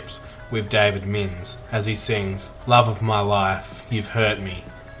relationships with David Minns, as he sings, "Love of my life, you've hurt me,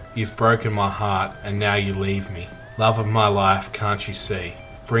 you've broken my heart and now you leave me. Love of my life, can't you see?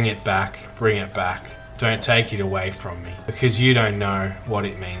 Bring it back, don't take it away from me, because you don't know what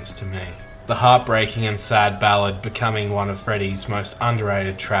it means to me." The heartbreaking and sad ballad becoming one of Freddie's most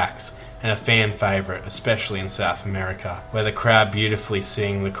underrated tracks and a fan favourite, especially in South America, where the crowd beautifully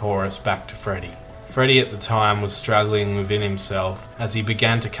sing the chorus back to Freddie. Freddie at the time was struggling within himself as he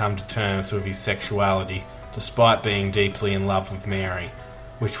began to come to terms with his sexuality, despite being deeply in love with Mary,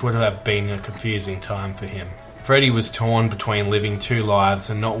 which would have been a confusing time for him. Freddie was torn between living two lives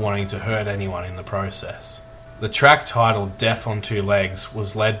and not wanting to hurt anyone in the process. The track titled Death on Two Legs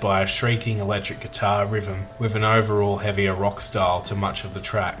was led by a shrieking electric guitar rhythm with an overall heavier rock style to much of the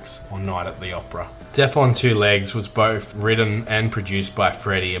tracks on Night at the Opera. Death on Two Legs was both written and produced by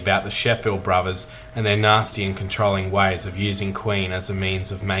Freddie about the Sheffield brothers and their nasty and controlling ways of using Queen as a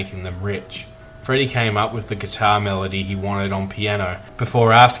means of making them rich. Freddie came up with the guitar melody he wanted on piano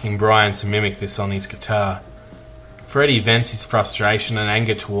before asking Brian to mimic this on his guitar. Freddie vents his frustration and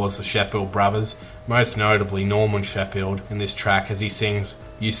anger towards the Sheffield brothers, most notably Norman Sheffield, in this track as he sings,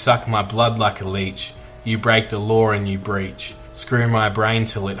 "You suck my blood like a leech, you break the law and you breach, screw my brain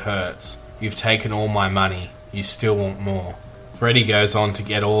till it hurts, you've taken all my money, you still want more." Freddie goes on to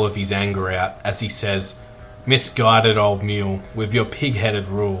get all of his anger out as he says, "Misguided old mule, with your pig-headed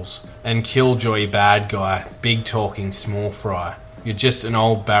rules, and killjoy bad guy, big talking small fry. You're just an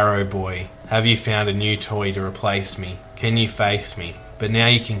old barrow boy. Have you found a new toy to replace me? Can you face me? But now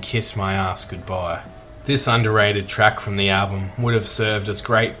you can kiss my ass goodbye." This underrated track from the album would have served as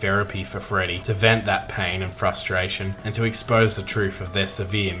great therapy for Freddie to vent that pain and frustration and to expose the truth of their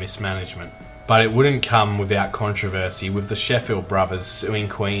severe mismanagement. But it wouldn't come without controversy, with the Sheffield brothers suing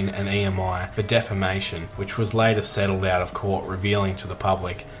Queen and EMI for defamation, which was later settled out of court, revealing to the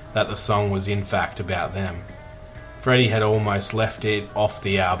public that the song was in fact about them. Freddie had almost left it off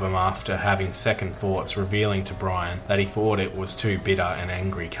the album after having second thoughts, revealing to Brian that he thought it was too bitter and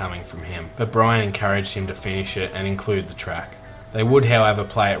angry coming from him, but Brian encouraged him to finish it and include the track. They would, however,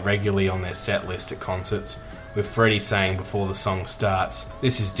 play it regularly on their set list at concerts, with Freddie saying before the song starts,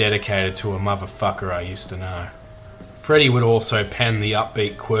 "This is dedicated to a motherfucker I used to know." Freddie would also pen the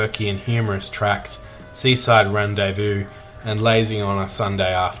upbeat, quirky and humorous tracks Seaside Rendezvous and Lazy on a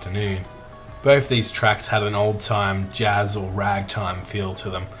Sunday Afternoon. Both these tracks had an old-time jazz or ragtime feel to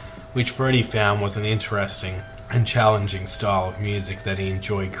them, which Freddie found was an interesting and challenging style of music that he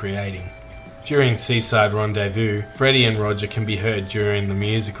enjoyed creating. During Seaside Rendezvous, Freddie and Roger can be heard during the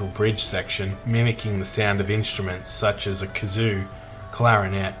musical bridge section, mimicking the sound of instruments such as a kazoo,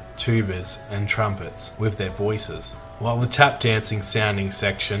 clarinet, tubas and trumpets with their voices. While the tap dancing sounding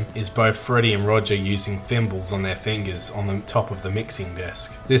section is both Freddie and Roger using thimbles on their fingers on the top of the mixing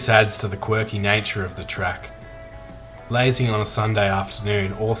desk. This adds to the quirky nature of the track. Lazy on a Sunday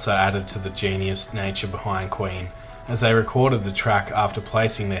Afternoon also added to the genius nature behind Queen, as they recorded the track after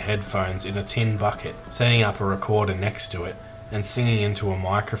placing their headphones in a tin bucket, setting up a recorder next to it, and singing into a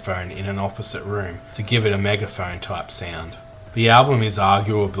microphone in an opposite room to give it a megaphone type sound. The album is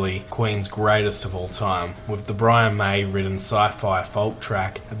arguably Queen's greatest of all time, with the Brian May written sci-fi folk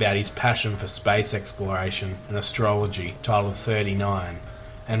track about his passion for space exploration and astrology titled 39,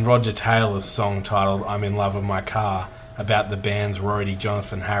 and Roger Taylor's song titled I'm in Love with My Car about the band's roadie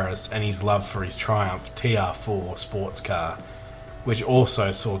Jonathan Harris and his love for his Triumph TR4 sports car, which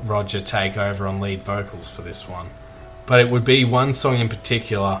also saw Roger take over on lead vocals for this one. But it would be one song in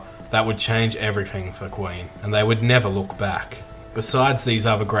particular that would change everything for Queen, and they would never look back. Besides these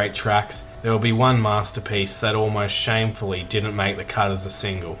other great tracks, there will be one masterpiece that almost shamefully didn't make the cut as a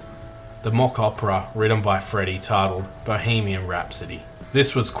single. The mock opera written by Freddie titled Bohemian Rhapsody.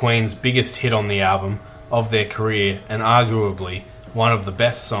 This was Queen's biggest hit on the album of their career and arguably one of the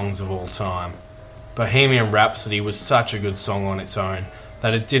best songs of all time. Bohemian Rhapsody was such a good song on its own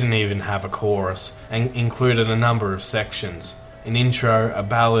that it didn't even have a chorus and included a number of sections. An intro, a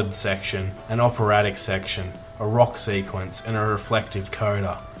ballad section, an operatic section, a rock sequence and a reflective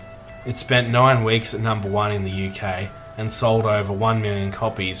coda. It spent 9 weeks at number 1 in the UK and sold over 1 million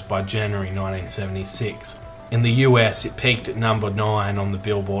copies by January 1976. In the US it peaked at number 9 on the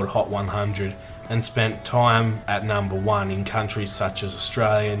Billboard Hot 100 and spent time at number 1 in countries such as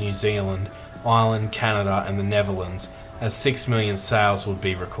Australia, New Zealand, Ireland, Canada and the Netherlands, as 6 million sales would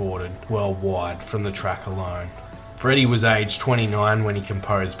be recorded worldwide from the track alone. Freddie was aged 29 when he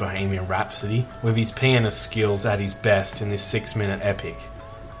composed Bohemian Rhapsody, with his pianist skills at his best in this 6-minute epic.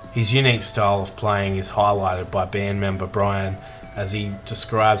 His unique style of playing is highlighted by band member Brian as he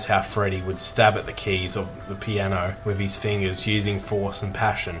describes how Freddie would stab at the keys of the piano with his fingers using force and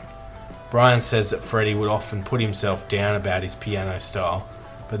passion. Brian says that Freddie would often put himself down about his piano style,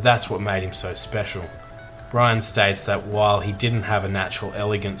 but that's what made him so special. Brian states that while he didn't have a natural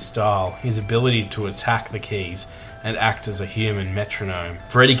elegant style, his ability to attack the keys and act as a human metronome.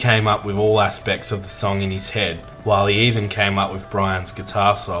 Freddie came up with all aspects of the song in his head, while he even came up with Brian's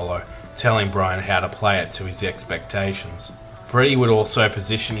guitar solo, telling Brian how to play it to his expectations. Freddie would also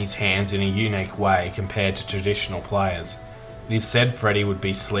position his hands in a unique way compared to traditional players. It is said Freddie would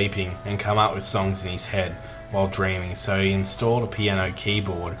be sleeping and come up with songs in his head while dreaming, so he installed a piano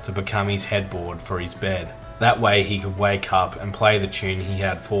keyboard to become his headboard for his bed. That way he could wake up and play the tune he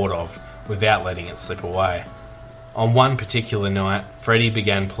had thought of without letting it slip away. On one particular night, Freddie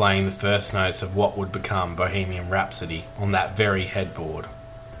began playing the first notes of what would become Bohemian Rhapsody on that very headboard.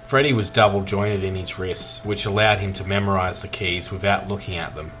 Freddie was double jointed in his wrists, which allowed him to memorise the keys without looking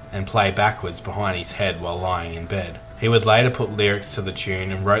at them and play backwards behind his head while lying in bed. He would later put lyrics to the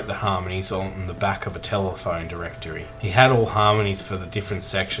tune and wrote the harmonies on the back of a telephone directory. He had all harmonies for the different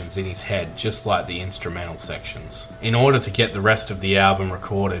sections in his head, just like the instrumental sections. In order to get the rest of the album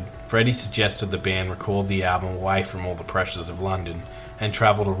recorded, Freddie suggested the band record the album away from all the pressures of London and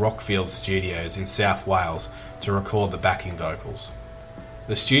travel to Rockfield Studios in South Wales to record the backing vocals.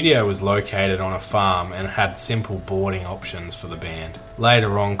 The studio was located on a farm and had simple boarding options for the band.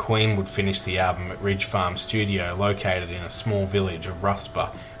 Later on, Queen would finish the album at Ridge Farm Studio, located in a small village of Rusper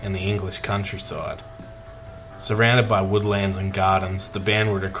in the English countryside. Surrounded by woodlands and gardens, the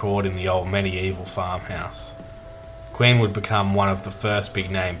band would record in the old medieval farmhouse. Queen would become one of the first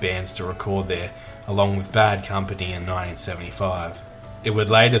big-name bands to record there, along with Bad Company in 1975. It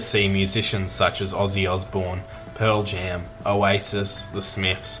would later see musicians such as Ozzy Osbourne, Pearl Jam, Oasis, The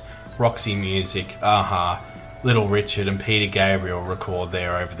Smiths, Roxy Music, a-ha, Little Richard and Peter Gabriel record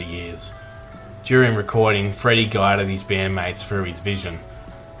there over the years. During recording, Freddie guided his bandmates through his vision.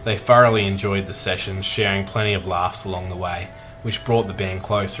 They thoroughly enjoyed the sessions, sharing plenty of laughs along the way, which brought the band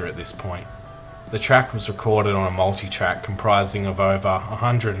closer at this point. The track was recorded on a multi-track comprising of over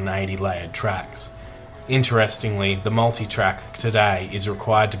 180 layered tracks. Interestingly, the multi-track today is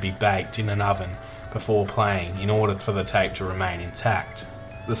required to be baked in an oven before playing in order for the tape to remain intact.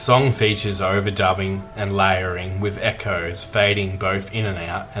 The song features overdubbing and layering with echoes fading both in and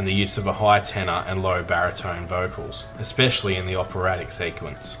out and the use of a high tenor and low baritone vocals, especially in the operatic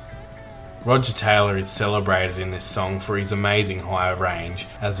sequence. Roger Taylor is celebrated in this song for his amazing high range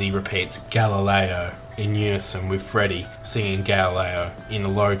as he repeats Galileo in unison with Freddie singing Galileo in a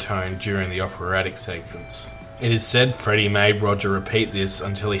low tone during the operatic sequence. It is said Freddie made Roger repeat this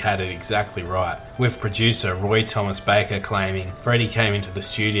until he had it exactly right, with producer Roy Thomas Baker claiming Freddie came into the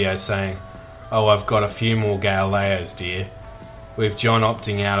studio saying, "Oh, I've got a few more Galileos, dear." With John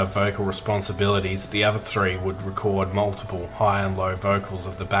opting out of vocal responsibilities, the other three would record multiple high and low vocals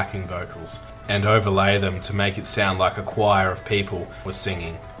of the backing vocals and overlay them to make it sound like a choir of people were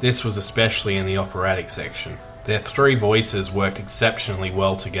singing. This was especially in the operatic section. Their three voices worked exceptionally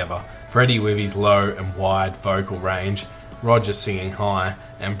well together, Freddie with his low and wide vocal range, Roger singing high,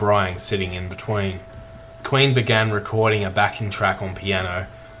 and Brian sitting in between. Queen began recording a backing track on piano,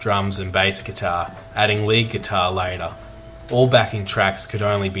 drums and bass guitar, adding lead guitar later. All backing tracks could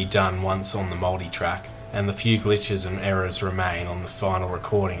only be done once on the multi-track, and the few glitches and errors remain on the final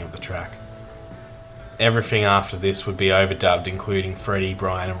recording of the track. Everything after this would be overdubbed, including Freddie,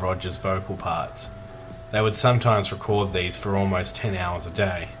 Brian and Roger's vocal parts. They would sometimes record these for almost 10 hours a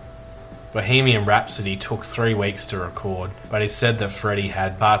day. Bohemian Rhapsody took 3 weeks to record, but it's said that Freddie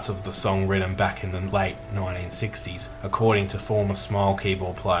had parts of the song written back in the late 1960s, according to former Smile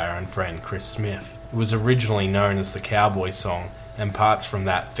keyboard player and friend Chris Smith. It was originally known as the Cowboy Song, and parts from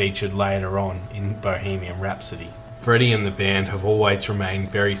that featured later on in Bohemian Rhapsody. Freddie and the band have always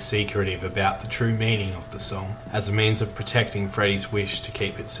remained very secretive about the true meaning of the song, as a means of protecting Freddie's wish to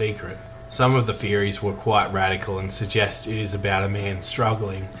keep it secret. Some of the theories were quite radical and suggest it is about a man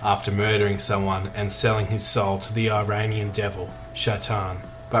struggling after murdering someone and selling his soul to the Iranian devil, Shaitan,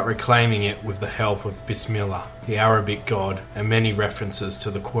 but reclaiming it with the help of Bismillah, the Arabic god, and many references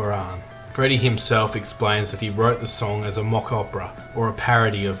to the Quran. Freddie himself explains that he wrote the song as a mock opera, or a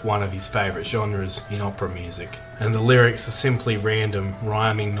parody of one of his favourite genres in opera music, and the lyrics are simply random,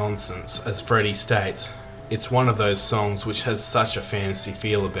 rhyming nonsense. As Freddie states, "It's one of those songs which has such a fantasy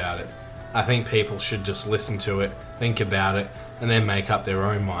feel about it. I think people should just listen to it, think about it, and then make up their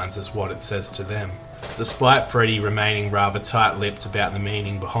own minds as what it says to them." Despite Freddie remaining rather tight-lipped about the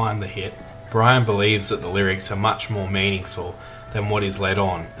meaning behind the hit, Brian believes that the lyrics are much more meaningful than what is let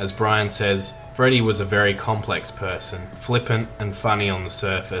on. As Brian says, Freddie was a very complex person, flippant and funny on the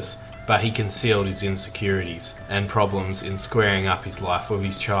surface, but he concealed his insecurities and problems in squaring up his life with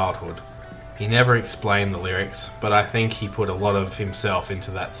his childhood. He never explained the lyrics, but I think he put a lot of himself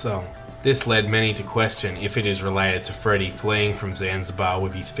into that song. This led many to question if it is related to Freddie fleeing from Zanzibar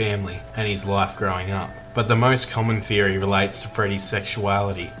with his family and his life growing up. But the most common theory relates to Freddie's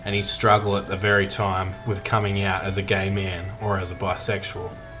sexuality and his struggle at the very time with coming out as a gay man or as a bisexual.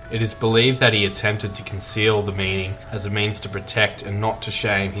 It is believed that he attempted to conceal the meaning as a means to protect and not to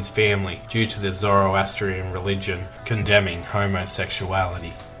shame his family due to the Zoroastrian religion condemning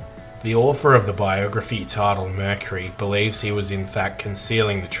homosexuality. The author of the biography titled Mercury believes he was in fact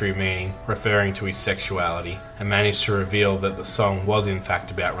concealing the true meaning, referring to his sexuality, and managed to reveal that the song was in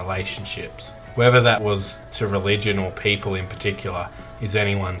fact about relationships. Whether that was to religion or people in particular is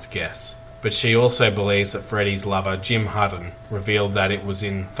anyone's guess. But she also believes that Freddie's lover, Jim Hutton, revealed that it was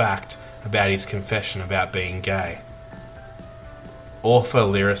in fact about his confession about being gay. Author,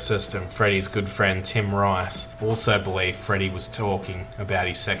 lyricist and Freddie's good friend Tim Rice also believed Freddie was talking about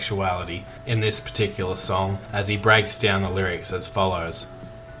his sexuality in this particular song, as he breaks down the lyrics as follows.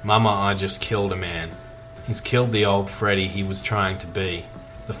 "Mama, I just killed a man. He's killed the old Freddie he was trying to be,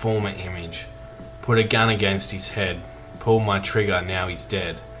 the former image. Put a gun against his head, pulled my trigger, now he's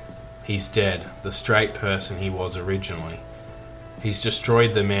dead. He's dead, the straight person he was originally. He's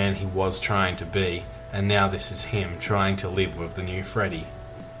destroyed the man he was trying to be, and now this is him trying to live with the new Freddie.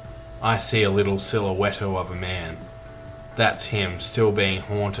 I see a little silhouette of a man. That's him still being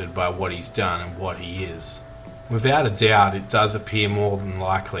haunted by what he's done and what he is." Without a doubt, it does appear more than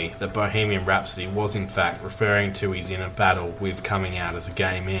likely that Bohemian Rhapsody was in fact referring to his inner battle with coming out as a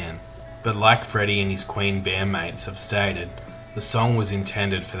gay man. But like Freddie and his Queen bandmates have stated, the song was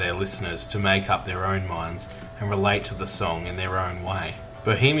intended for their listeners to make up their own minds and relate to the song in their own way.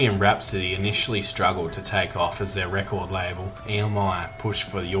 Bohemian Rhapsody initially struggled to take off as their record label, EMI, pushed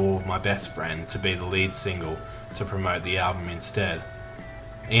for You're My Best Friend to be the lead single to promote the album instead.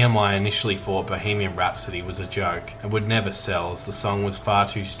 EMI initially thought Bohemian Rhapsody was a joke and would never sell, as the song was far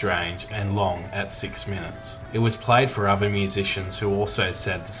too strange and long at 6 minutes. It was played for other musicians who also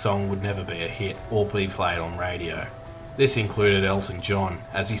said the song would never be a hit or be played on radio. This included Elton John,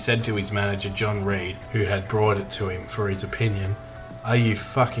 as he said to his manager John Reid, who had brought it to him for his opinion, "Are you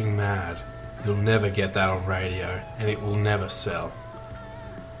fucking mad? You'll never get that on radio, and it will never sell."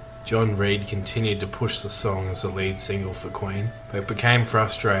 John Reid continued to push the song as the lead single for Queen, but became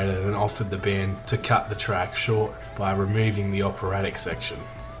frustrated and offered the band to cut the track short by removing the operatic section.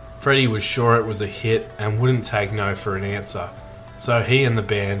 Freddie was sure it was a hit and wouldn't take no for an answer, so he and the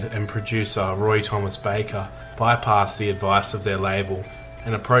band and producer Roy Thomas Baker bypassed the advice of their label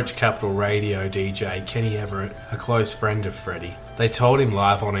and approached Capital Radio DJ Kenny Everett, a close friend of Freddie. They told him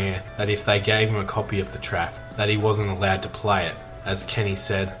live on air that if they gave him a copy of the track, that he wasn't allowed to play it, as Kenny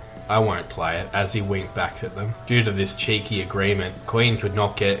said, "I won't play it," as he winked back at them. Due to this cheeky agreement, Queen could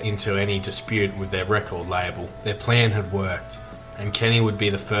not get into any dispute with their record label. Their plan had worked, and Kenny would be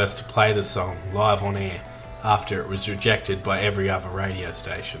the first to play the song live on air after it was rejected by every other radio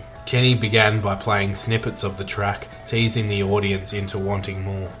station. Kenny began by playing snippets of the track, teasing the audience into wanting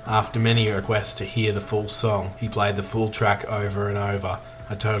more. After many requests to hear the full song, he played the full track over and over,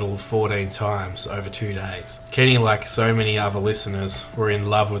 a total of 14 times over 2 days. Kenny, like so many other listeners, were in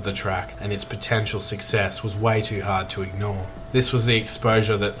love with the track, and its potential success was way too hard to ignore. This was the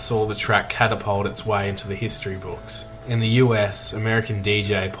exposure that saw the track catapult its way into the history books. In the US, American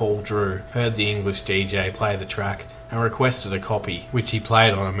DJ Paul Drew heard the English DJ play the track and requested a copy, which he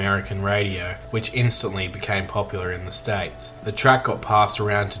played on American radio, which instantly became popular in the States. The track got passed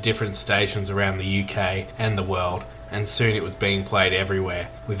around to different stations around the UK and the world, and soon it was being played everywhere,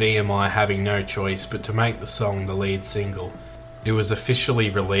 with EMI having no choice but to make the song the lead single. It was officially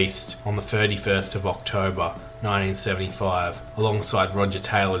released on the 31st of October 1975, alongside Roger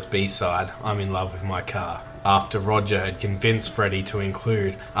Taylor's B-side, I'm in Love with My Car, after Roger had convinced Freddie to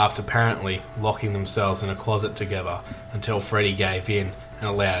include, after apparently locking themselves in a closet together until Freddie gave in and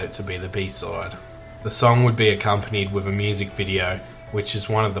allowed it to be the B-side. The song would be accompanied with a music video, which is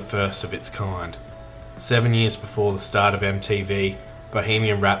one of the first of its kind. 7 years before the start of MTV,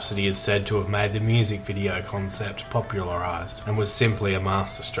 Bohemian Rhapsody is said to have made the music video concept popularised and was simply a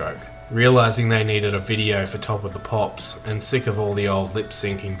masterstroke. Realising they needed a video for Top of the Pops, and sick of all the old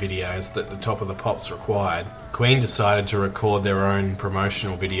lip-syncing videos that the Top of the Pops required, Queen decided to record their own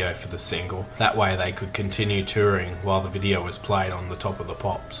promotional video for the single. That way they could continue touring while the video was played on the Top of the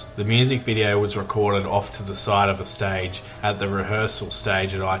Pops. The music video was recorded off to the side of a stage at the rehearsal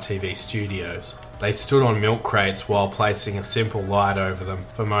stage at ITV Studios. They stood on milk crates while placing a simple light over them,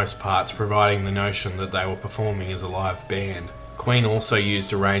 for most parts providing the notion that they were performing as a live band. Queen also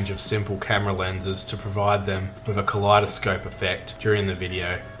used a range of simple camera lenses to provide them with a kaleidoscope effect during the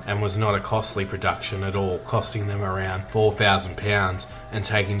video, and was not a costly production at all, costing them around £4,000 and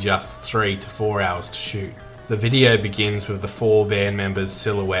taking just 3 to 4 hours to shoot. The video begins with the 4 band members'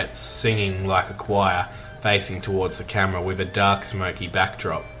 silhouettes singing like a choir, facing towards the camera with a dark smoky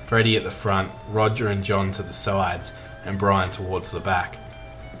backdrop. Freddie at the front, Roger and John to the sides, and Brian towards the back.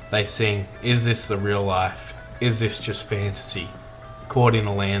 They sing, "Is this the real life? Is this just fantasy?" Caught in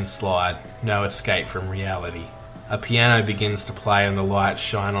a landslide, no escape from reality. A piano begins to play and the lights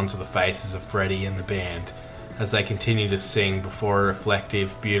shine onto the faces of Freddie and the band as they continue to sing before a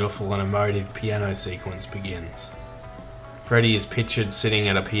reflective, beautiful and emotive piano sequence begins. Freddie is pictured sitting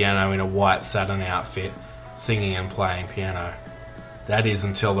at a piano in a white satin outfit, singing and playing piano. That is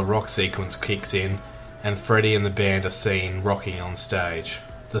until the rock sequence kicks in and Freddie and the band are seen rocking on stage.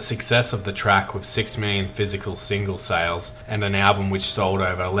 The success of the track with 6 million physical single sales and an album which sold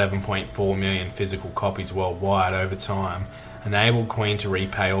over 11.4 million physical copies worldwide over time enabled Queen to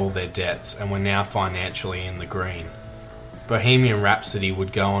repay all their debts and were now financially in the green. Bohemian Rhapsody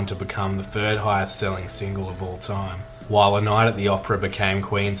would go on to become the third highest selling single of all time, while A Night at the Opera became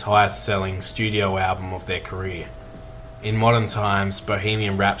Queen's highest selling studio album of their career. In modern times,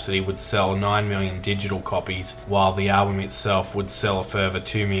 Bohemian Rhapsody would sell 9 million digital copies, while the album itself would sell a further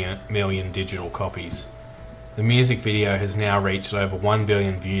 2 million digital copies. The music video has now reached over 1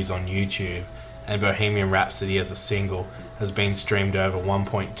 billion views on YouTube, and Bohemian Rhapsody as a single has been streamed over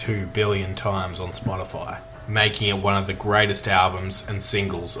 1.2 billion times on Spotify, making it one of the greatest albums and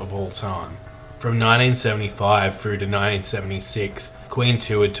singles of all time. From 1975 through to 1976, Queen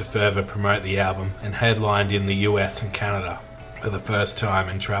toured to further promote the album and headlined in the US and Canada for the first time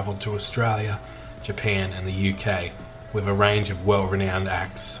and travelled to Australia, Japan and the UK with a range of well-renowned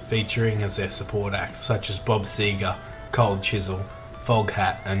acts featuring as their support acts such as Bob Seger, Cold Chisel,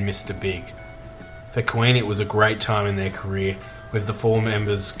 Foghat and Mr. Big. For Queen it was a great time in their career, with the four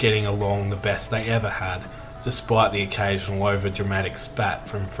members getting along the best they ever had, despite the occasional over-dramatic spat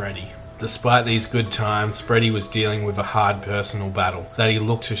from Freddie. Despite these good times, Freddie was dealing with a hard personal battle that he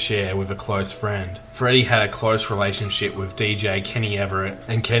looked to share with a close friend. Freddie had a close relationship with DJ Kenny Everett,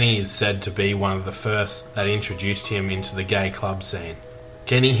 and Kenny is said to be one of the first that introduced him into the gay club scene.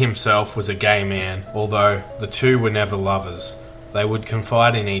 Kenny himself was a gay man, although the two were never lovers. They would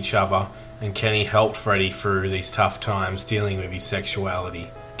confide in each other, and Kenny helped Freddie through these tough times dealing with his sexuality.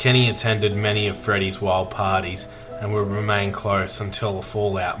 Kenny attended many of Freddie's wild parties, and would remain close until a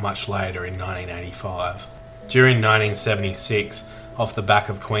fallout much later in 1985. During 1976, off the back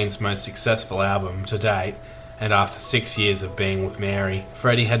of Queen's most successful album to date, and after 6 years of being with Mary,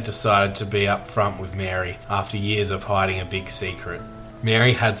 Freddie had decided to be up front with Mary after years of hiding a big secret.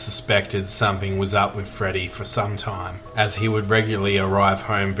 Mary had suspected something was up with Freddie for some time, as he would regularly arrive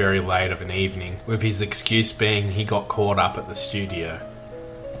home very late of an evening, with his excuse being he got caught up at the studio.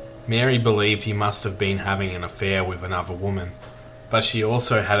 Mary believed he must have been having an affair with another woman, but she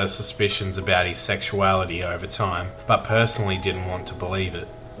also had her suspicions about his sexuality over time, but personally didn't want to believe it.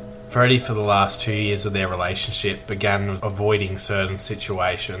 Freddie, for the last 2 years of their relationship, began avoiding certain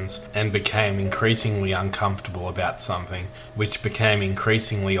situations and became increasingly uncomfortable about something, which became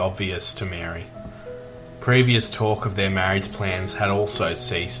increasingly obvious to Mary. Previous talk of their marriage plans had also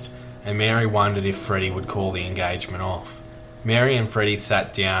ceased, and Mary wondered if Freddie would call the engagement off. Mary and Freddie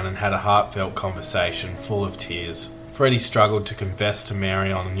sat down and had a heartfelt conversation full of tears. Freddie struggled to confess to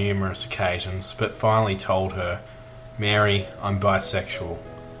Mary on numerous occasions, but finally told her, "Mary, I'm bisexual."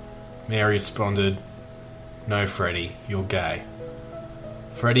 Mary responded, "No, Freddie, you're gay."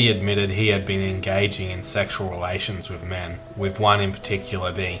 Freddie admitted he had been engaging in sexual relations with men, with one in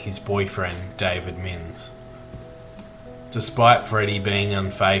particular being his boyfriend, David Minns. Despite Freddie being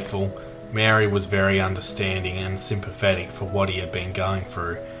unfaithful, Mary was very understanding and sympathetic for what he had been going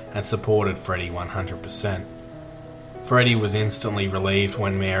through and supported Freddie 100%. Freddie was instantly relieved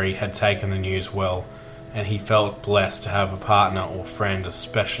when Mary had taken the news well, and he felt blessed to have a partner or friend as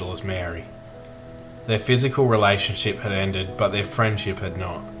special as Mary. Their physical relationship had ended, but their friendship had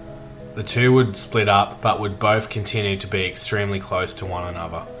not. The two would split up, but would both continue to be extremely close to one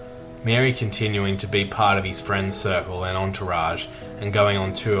another. Mary continuing to be part of his friend circle and entourage, and going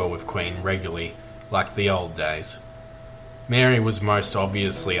on tour with Queen regularly, like the old days. Mary was most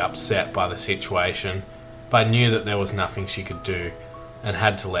obviously upset by the situation, but knew that there was nothing she could do, and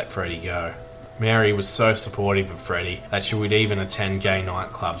had to let Freddie go. Mary was so supportive of Freddie that she would even attend gay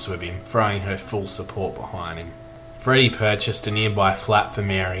nightclubs with him, throwing her full support behind him. Freddie purchased a nearby flat for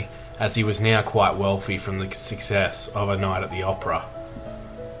Mary, as he was now quite wealthy from the success of A Night at the Opera.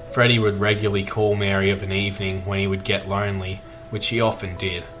 Freddie would regularly call Mary of an evening when he would get lonely, which he often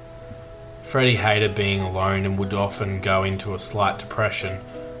did. Freddie hated being alone and would often go into a slight depression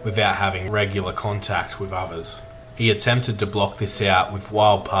without having regular contact with others. He attempted to block this out with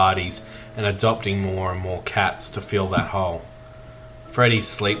wild parties and adopting more and more cats to fill that hole. Freddie's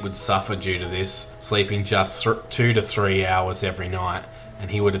sleep would suffer due to this, sleeping just 2 to 3 hours every night,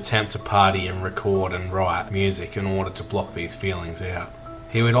 and he would attempt to party and record and write music in order to block these feelings out.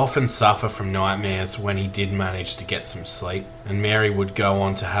 He would often suffer from nightmares when he did manage to get some sleep, and Mary would go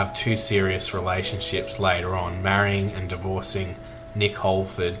on to have 2 serious relationships later on, marrying and divorcing Nick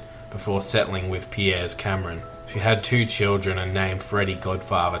Holford before settling with Piers Cameron. She had 2 children and named Freddie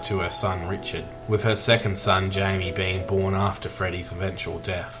godfather to her son Richard, with her second son Jamie being born after Freddie's eventual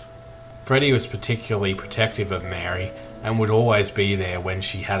death. Freddie was particularly protective of Mary and would always be there when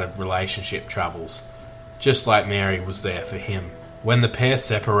she had relationship troubles, just like Mary was there for him. When the pair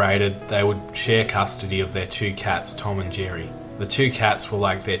separated, they would share custody of their 2 cats, Tom and Jerry. The 2 cats were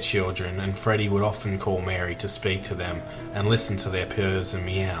like their children, and Freddie would often call Mary to speak to them and listen to their purrs and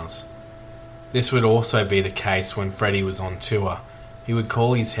meows. This would also be the case when Freddie was on tour. He would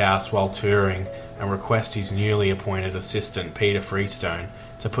call his house while touring and request his newly appointed assistant, Peter Freestone,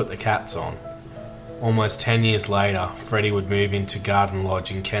 to put the cats on. Almost 10 years later, Freddie would move into Garden Lodge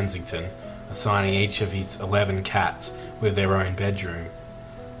in Kensington, assigning each of his 11 cats with their own bedroom.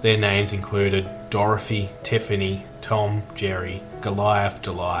 Their names included Dorothy, Tiffany, Tom, Jerry, Goliath,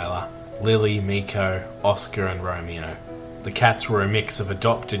 Delilah, Lily, Miko, Oscar and Romeo. The cats were a mix of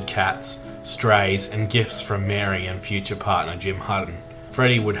adopted cats, strays and gifts from Mary and future partner Jim Hutton.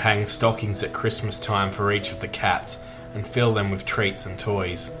 Freddie would hang stockings at Christmas time for each of the cats and fill them with treats and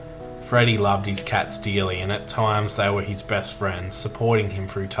toys. Freddie loved his cats dearly, and at times they were his best friends, supporting him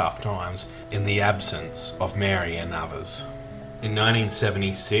through tough times in the absence of Mary and others. In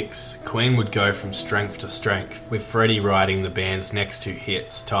 1976, Queen would go from strength to strength, with Freddie writing the band's next 2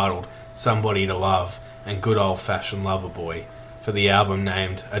 hits, titled Somebody to Love and Good Old Fashioned Lover Boy, for the album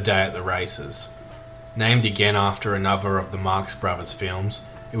named A Day at the Races. Named again after another of the Marx Brothers films,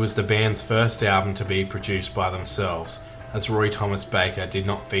 it was the band's first album to be produced by themselves, as Roy Thomas Baker did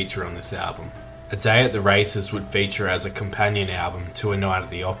not feature on this album. A Day at the Races would feature as a companion album to A Night at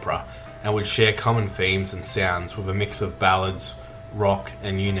the Opera, and would share common themes and sounds with a mix of ballads, rock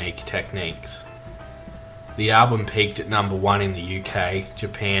and unique techniques. The album peaked at number 1 in the UK,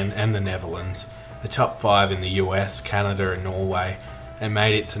 Japan and the Netherlands, the top 5 in the US, Canada and Norway, and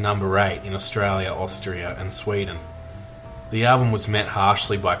made it to number 8 in Australia, Austria and Sweden. The album was met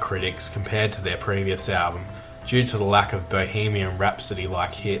harshly by critics compared to their previous album, due to the lack of Bohemian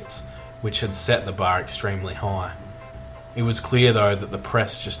Rhapsody-like hits, which had set the bar extremely high. It was clear though that the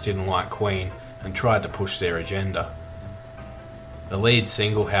press just didn't like Queen and tried to push their agenda. The lead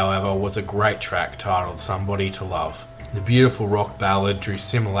single, however, was a great track titled Somebody to Love. The beautiful rock ballad drew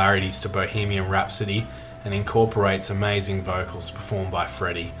similarities to Bohemian Rhapsody and incorporates amazing vocals performed by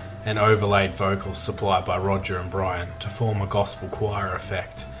Freddie and overlaid vocals supplied by Roger and Brian to form a gospel choir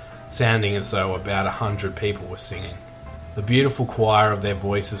effect, sounding as though about 100 people were singing. The beautiful choir of their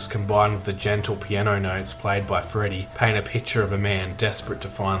voices combined with the gentle piano notes played by Freddie paint a picture of a man desperate to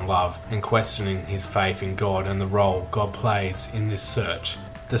find love and questioning his faith in God and the role God plays in this search,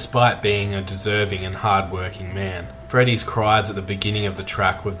 despite being a deserving and hard-working man. Freddie's cries at the beginning of the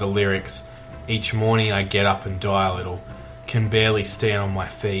track with the lyrics, "Each morning I get up and die a little, can barely stand on my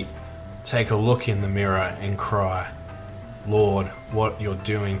feet, take a look in the mirror and cry, Lord, what you're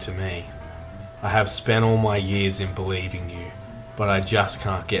doing to me. I have spent all my years in believing you, but I just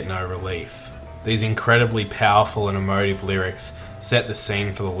can't get no relief." These incredibly powerful and emotive lyrics set the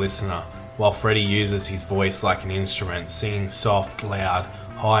scene for the listener, while Freddie uses his voice like an instrument, singing soft, loud,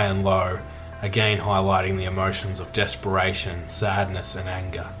 high and low, again highlighting the emotions of desperation, sadness and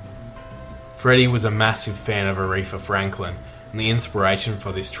anger. Freddie was a massive fan of Aretha Franklin, and the inspiration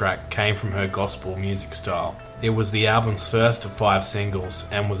for this track came from her gospel music style. It was the album's first of 5 singles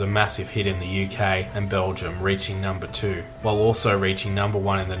and was a massive hit in the UK and Belgium, reaching number 2, while also reaching number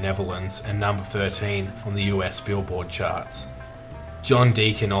 1 in the Netherlands and number 13 on the US Billboard charts. John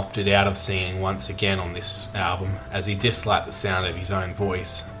Deacon opted out of singing once again on this album as he disliked the sound of his own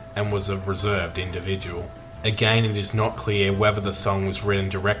voice and was a reserved individual. Again, it is not clear whether the song was written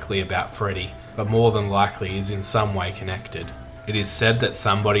directly about Freddie, but more than likely is in some way connected. It is said that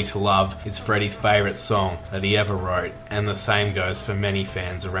Somebody to Love is Freddie's favourite song that he ever wrote, and the same goes for many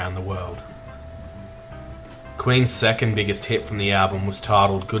fans around the world. Queen's second biggest hit from the album was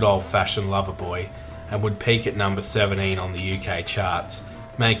titled Good Old Fashioned Lover Boy, and would peak at number 17 on the UK charts,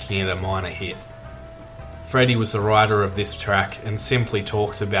 making it a minor hit. Freddie was the writer of this track and simply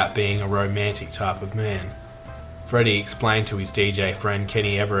talks about being a romantic type of man. Freddie explained to his DJ friend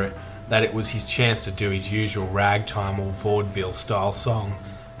Kenny Everett that it was his chance to do his usual ragtime or vaudeville style song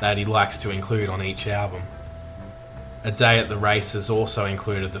that he likes to include on each album. A Day at the Races also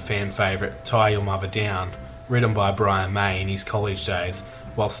included the fan favourite Tie Your Mother Down, written by Brian May in his college days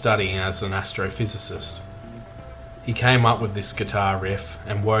while studying as an astrophysicist. He came up with this guitar riff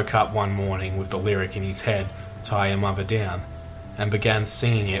and woke up one morning with the lyric in his head, "Tie your mother down," and began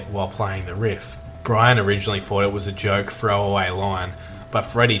singing it while playing the riff. Brian originally thought it was a joke throwaway line, but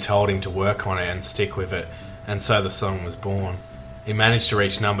Freddie told him to work on it and stick with it, and so the song was born. It managed to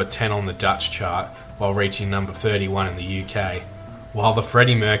reach number 10 on the Dutch chart, while reaching number 31 in the UK. While the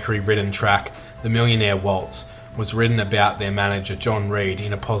Freddie Mercury written track, The Millionaire Waltz, was written about their manager John Reid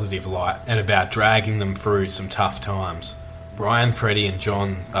in a positive light, and about dragging them through some tough times. Brian, Freddie and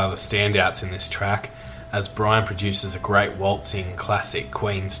John are the standouts in this track, as Brian produces a great waltzing classic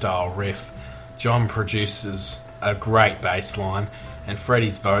Queen-style riff, John produces a great bass line, and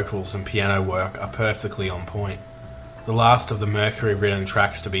Freddie's vocals and piano work are perfectly on point. The last of the Mercury-written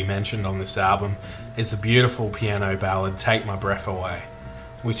tracks to be mentioned on this album is the beautiful piano ballad Take My Breath Away,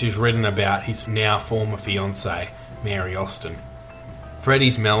 which is written about his now former fiancée, Mary Austin.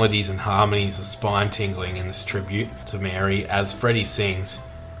 Freddie's melodies and harmonies are spine-tingling in this tribute to Mary, as Freddie sings,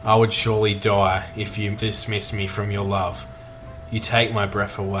 "I would surely die if you dismiss me from your love. You take my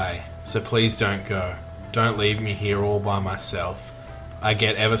breath away, so please don't go. Don't leave me here all by myself. I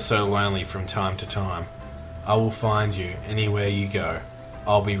get ever so lonely from time to time. I will find you anywhere you go.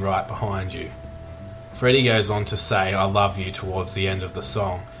 I'll be right behind you." Freddie goes on to say "I love you" towards the end of the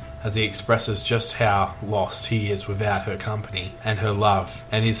song, as he expresses just how lost he is without her company and her love,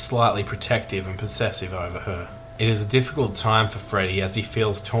 and is slightly protective and possessive over her. It is a difficult time for Freddie, as he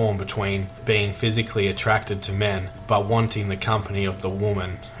feels torn between being physically attracted to men but wanting the company of the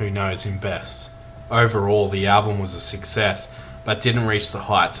woman who knows him best. Overall, the album was a success, but didn't reach the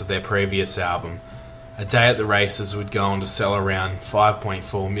heights of their previous album. A Day at the Races would go on to sell around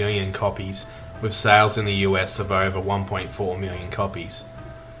 5.4 million copies, with sales in the US of over 1.4 million copies.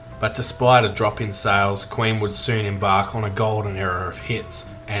 But despite a drop in sales, Queen would soon embark on a golden era of hits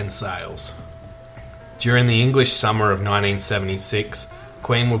and sales. During the English summer of 1976,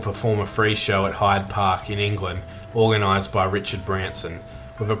 Queen would perform a free show at Hyde Park in England, organised by Richard Branson,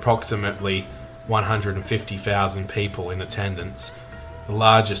 with approximately 150,000 people in attendance, the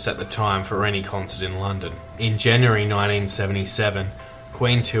largest at the time for any concert in London. In January 1977,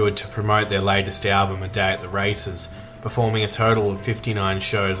 Queen toured to promote their latest album, A Day at the Races, performing a total of 59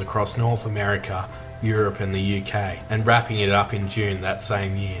 shows across North America, Europe and the UK, and wrapping it up in June that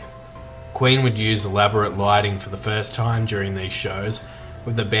same year. Queen would use elaborate lighting for the first time during these shows,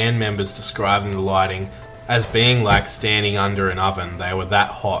 with the band members describing the lighting as being like standing under an oven. They were that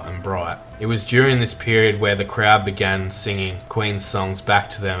hot and bright. It was during this period where the crowd began singing Queen's songs back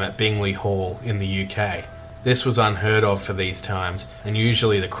to them at Bingley Hall in the UK. This was unheard of for these times, and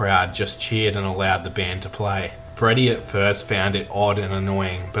usually the crowd just cheered and allowed the band to play. Freddie at first found it odd and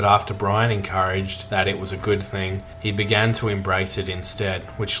annoying, but after Brian encouraged that it was a good thing, he began to embrace it instead,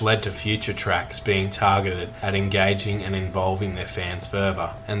 which led to future tracks being targeted at engaging and involving their fans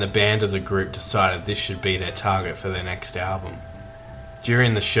further, and the band as a group decided this should be their target for their next album.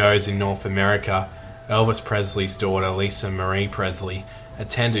 During the shows in North America, Elvis Presley's daughter Lisa Marie Presley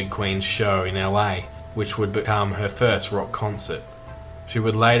attended Queen's show in LA, which would become her first rock concert. She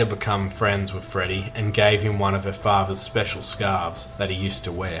would later become friends with Freddie and gave him one of her father's special scarves that he used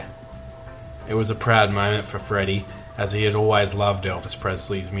to wear. It was a proud moment for Freddie, as he had always loved Elvis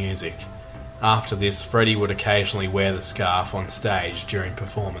Presley's music. After this, Freddie would occasionally wear the scarf on stage during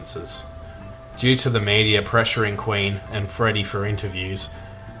performances. Due to the media pressuring Queen and Freddie for interviews,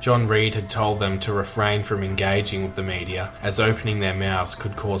 John Reid had told them to refrain from engaging with the media, as opening their mouths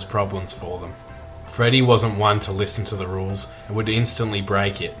could cause problems for them. Freddie wasn't one to listen to the rules and would instantly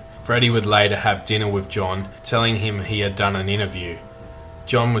break it. Freddie would later have dinner with John, telling him he had done an interview.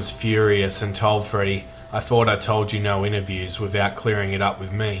 John was furious and told Freddie, "I thought I told you no interviews," without clearing it up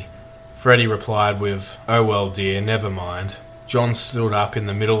with me. Freddie replied with, "Oh well dear, never mind." John stood up in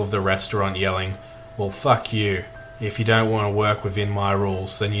the middle of the restaurant yelling, "Well fuck you. If you don't want to work within my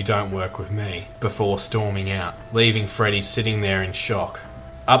rules, then you don't work with me," before storming out, leaving Freddie sitting there in shock.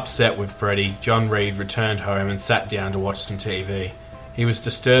 Upset with Freddie, John Reid returned home and sat down to watch some TV. He was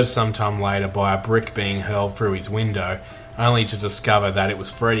disturbed sometime later by a brick being hurled through his window, only to discover that it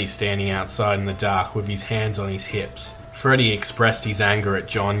was Freddie standing outside in the dark with his hands on his hips. Freddie expressed his anger at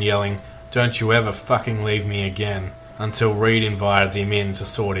John, yelling, "Don't you ever fucking leave me again," until Reid invited him in to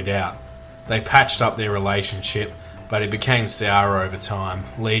sort it out. They patched up their relationship, but it became sour over time,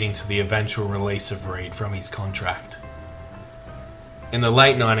 leading to the eventual release of Reid from his contract. In the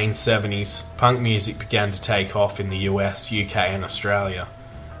late 1970s, punk music began to take off in the US, UK and Australia.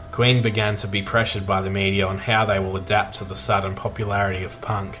 Queen began to be pressured by the media on how they will adapt to the sudden popularity of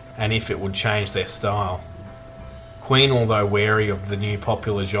punk, and if it would change their style. Queen, although wary of the new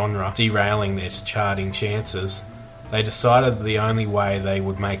popular genre derailing their charting chances, They decided the only way they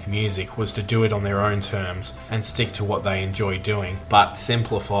would make music was to do it on their own terms and stick to what they enjoy doing, but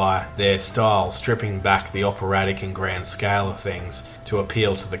simplify their style, stripping back the operatic and grand scale of things to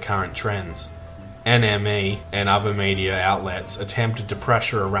appeal to the current trends. NME and other media outlets attempted to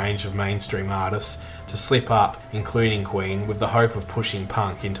pressure a range of mainstream artists to slip up, including Queen, with the hope of pushing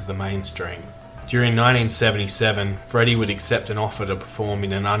punk into the mainstream. During 1977, Freddie would accept an offer to perform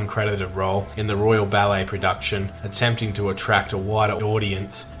in an uncredited role in the Royal Ballet production, attempting to attract a wider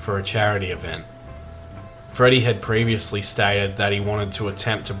audience for a charity event. Freddie had previously stated that he wanted to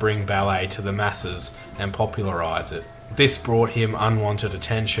attempt to bring ballet to the masses and popularise it. This brought him unwanted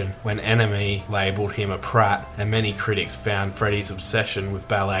attention when NME labelled him a prat, and many critics found Freddie's obsession with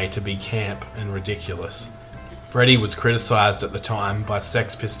ballet to be camp and ridiculous. Freddie was criticised at the time by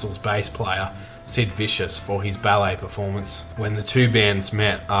Sex Pistols bass player Sid Vicious for his ballet performance when the two bands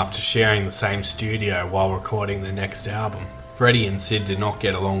met after sharing the same studio while recording their next album. Freddie and Sid did not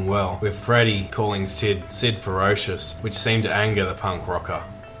get along well, with Freddie calling Sid Ferocious, which seemed to anger the punk rocker.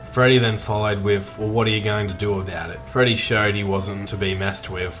 Freddie then followed with, "Well, what are you going to do about it?" Freddie showed he wasn't to be messed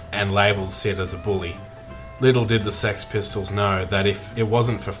with and labelled Sid as a bully. Little did the Sex Pistols know that if it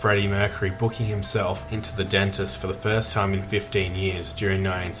wasn't for Freddie Mercury booking himself into the dentist for the first time in 15 years during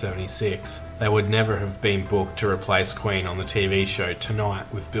 1976, they would never have been booked to replace Queen on the TV show Tonight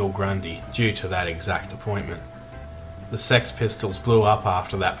with Bill Grundy due to that exact appointment. The Sex Pistols blew up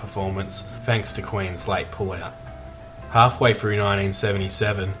after that performance, thanks to Queen's late pullout. Halfway through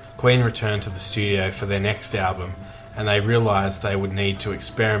 1977, Queen returned to the studio for their next album, and they realised they would need to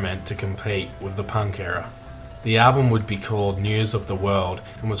experiment to compete with the punk era. The album would be called News of the World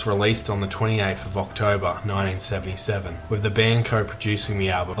and was released on the 28th of October 1977, with the band co-producing the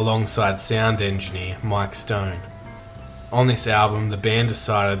album alongside sound engineer Mike Stone. On this album, the band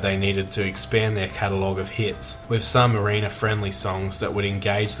decided they needed to expand their catalogue of hits, with some arena-friendly songs that would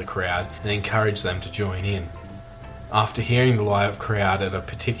engage the crowd and encourage them to join in. After hearing the live crowd at a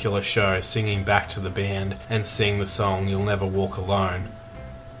particular show singing back to the band and sing the song You'll Never Walk Alone,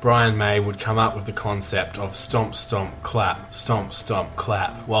 Brian May would come up with the concept of stomp stomp clap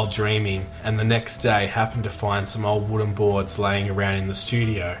while dreaming, and the next day happened to find some old wooden boards laying around in the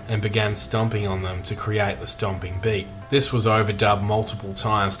studio and began stomping on them to create the stomping beat. This was overdubbed multiple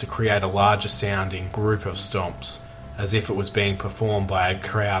times to create a larger sounding group of stomps, as if it was being performed by a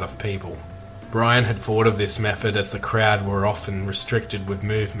crowd of people. Brian had thought of this method as the crowd were often restricted with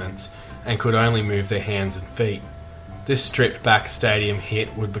movements and could only move their hands and feet. This stripped-back stadium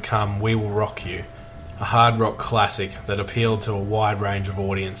hit would become We Will Rock You, a hard rock classic that appealed to a wide range of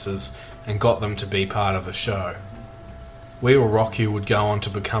audiences and got them to be part of the show. We Will Rock You would go on to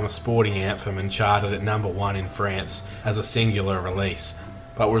become a sporting anthem and charted at number 1 in France as a singular release,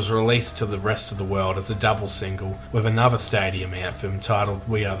 but was released to the rest of the world as a double single with another stadium anthem titled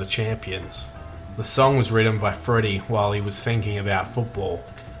We Are the Champions. The song was written by Freddie while he was thinking about football,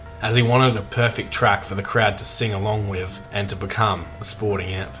 as he wanted a perfect track for the crowd to sing along with and to become a sporting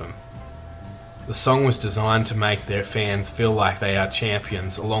anthem. The song was designed to make their fans feel like they are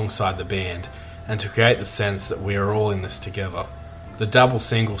champions alongside the band and to create the sense that we are all in this together. The double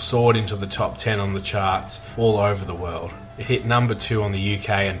single soared into the top 10 on the charts all over the world. It hit number 2 on the UK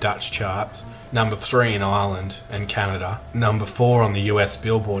and Dutch charts, number 3 in Ireland and Canada, number 4 on the US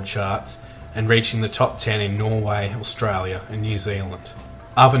Billboard charts, and reaching the top 10 in Norway, Australia and New Zealand.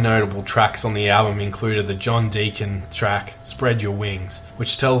 Other notable tracks on the album included the John Deacon track Spread Your Wings,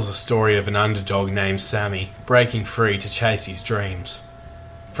 which tells the story of an underdog named Sammy breaking free to chase his dreams.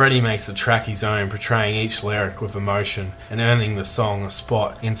 Freddie makes the track his own, portraying each lyric with emotion and earning the song a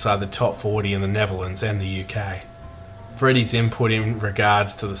spot inside the top 40 in the Netherlands and the UK. Freddie's input in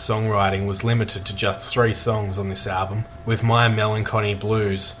regards to the songwriting was limited to just 3 songs on this album, with My Melancholy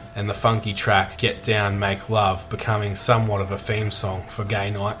Blues and the funky track Get Down Make Love becoming somewhat of a theme song for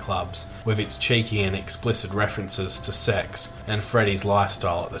gay nightclubs, with its cheeky and explicit references to sex and Freddie's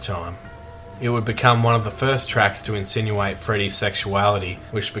lifestyle at the time. It would become one of the first tracks to insinuate Freddie's sexuality,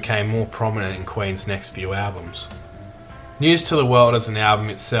 which became more prominent in Queen's next few albums. News to the World as an album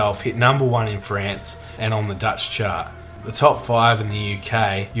itself hit number 1 in France and on the Dutch chart, the top 5 in the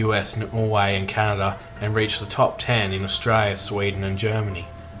UK, US, Norway and Canada, and reached the top 10 in Australia, Sweden and Germany.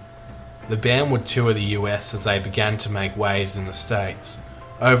 The band would tour the US as they began to make waves in the States.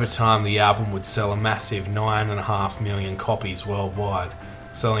 Over time, the album would sell a massive 9.5 million copies worldwide,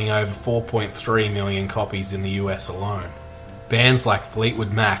 selling over 4.3 million copies in the US alone. Bands like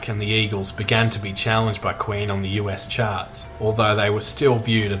Fleetwood Mac and the Eagles began to be challenged by Queen on the US charts, although they were still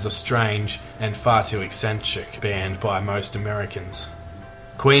viewed as a strange and far too eccentric band by most Americans.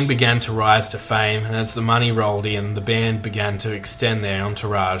 Queen began to rise to fame, and as the money rolled in, the band began to extend their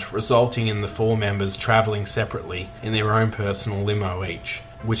entourage, resulting in the four members travelling separately in their own personal limo each,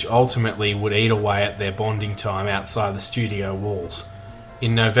 which ultimately would eat away at their bonding time outside the studio walls.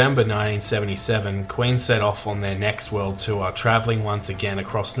 In November 1977, Queen set off on their next world tour, travelling once again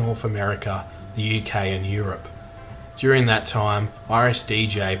across North America, the UK and Europe. During that time, Irish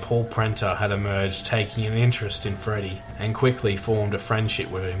DJ Paul Prenter had emerged, taking an interest in Freddie, and quickly formed a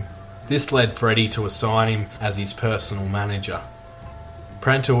friendship with him. This led Freddie to assign him as his personal manager.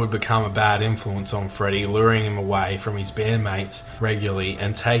 Prenter would become a bad influence on Freddie, luring him away from his bandmates regularly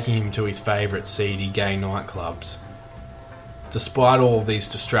and taking him to his favourite seedy gay nightclubs. Despite all of these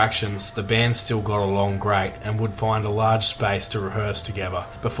distractions, the band still got along great and would find a large space to rehearse together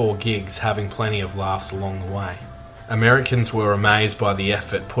before gigs, having plenty of laughs along the way. Americans were amazed by the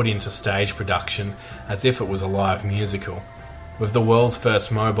effort put into stage production, as if it was a live musical. With the world's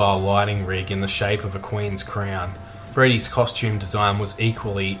first mobile lighting rig in the shape of a queen's crown, Freddie's costume design was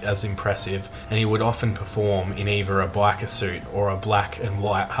equally as impressive, and he would often perform in either a biker suit or a black and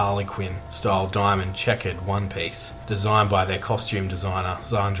white Harlequin style diamond checkered one-piece, designed by their costume designer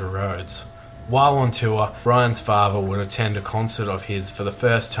Zandra Rhodes. While on tour, Brian's father would attend a concert of his for the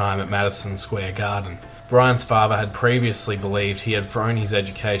first time at Madison Square Garden. Brian's father had previously believed he had thrown his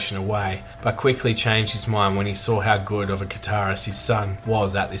education away, but quickly changed his mind when he saw how good of a guitarist his son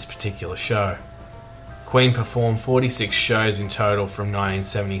was at this particular show. Queen performed 46 shows in total from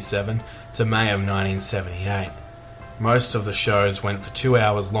 1977 to May of 1978. Most of the shows went for 2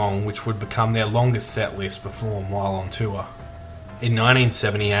 hours long, which would become their longest set list performed while on tour. In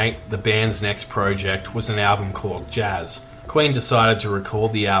 1978, the band's next project was an album called Jazz. Queen decided to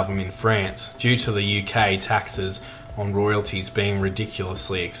record the album in France due to the UK taxes on royalties being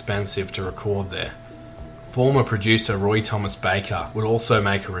ridiculously expensive to record there. Former producer Roy Thomas Baker would also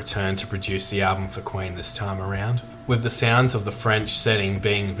make a return to produce the album for Queen this time around, with the sounds of the French setting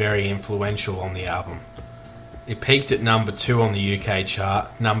being very influential on the album. It peaked at number 2 on the UK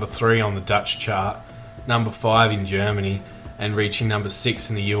chart, number 3 on the Dutch chart, number 5 in Germany, and reaching number 6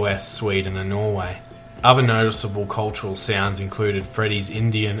 in the US, Sweden and Norway. Other noticeable cultural sounds included Freddie's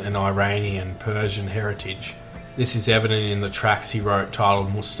Indian and Iranian Persian heritage. This is evident in the tracks he wrote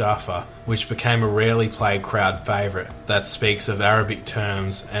titled Mustafa, which became a rarely played crowd favourite that speaks of Arabic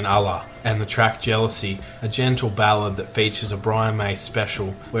terms and Allah, and the track Jealousy, a gentle ballad that features a Brian May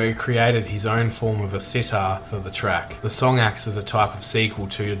special where he created his own form of a sitar for the track. The song acts as a type of sequel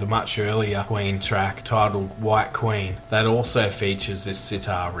to the much earlier Queen track titled White Queen that also features this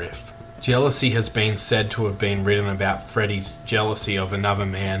sitar riff. Jealousy has been said to have been written about Freddie's jealousy of another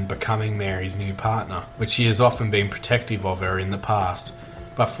man becoming Mary's new partner, which he has often been protective of her in the past,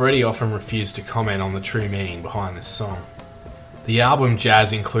 but Freddie often refused to comment on the true meaning behind this song. The album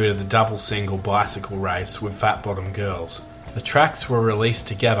Jazz included the double single Bicycle Race with Fat Bottom Girls. The tracks were released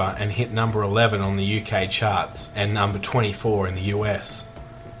together and hit number 11 on the UK charts and number 24 in the US.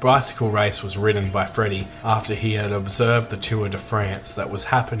 Bicycle Race was written by Freddie after he had observed the Tour de France that was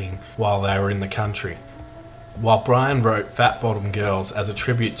happening while they were in the country, while Brian wrote Fat Bottom Girls as a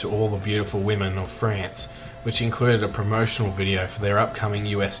tribute to all the beautiful women of France, which included a promotional video for their upcoming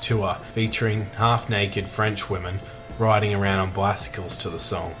US tour featuring half-naked French women riding around on bicycles to the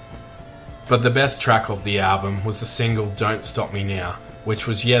song. But the best track of the album was the single Don't Stop Me Now, which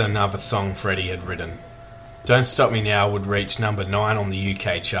was yet another song Freddie had written. Don't Stop Me Now would reach number 9 on the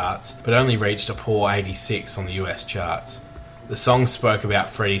UK charts, but only reached a poor 86 on the US charts. The song spoke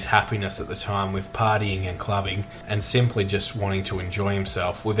about Freddie's happiness at the time with partying and clubbing, and simply just wanting to enjoy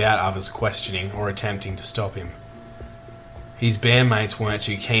himself without others questioning or attempting to stop him. His bandmates weren't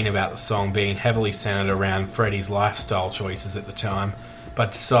too keen about the song being heavily centred around Freddie's lifestyle choices at the time,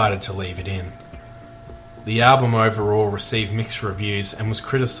 but decided to leave it in. The album overall received mixed reviews and was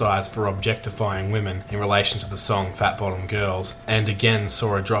criticised for objectifying women in relation to the song Fat Bottom Girls, and again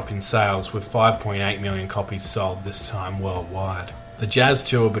saw a drop in sales with 5.8 million copies sold this time worldwide. The Jazz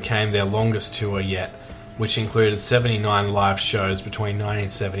Tour became their longest tour yet, which included 79 live shows between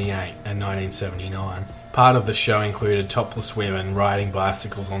 1978 and 1979. Part of the show included topless women riding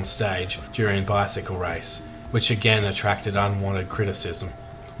bicycles on stage during Bicycle Race, which again attracted unwanted criticism.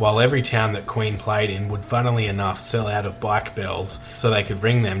 While every town that Queen played in would funnily enough sell out of bike bells so they could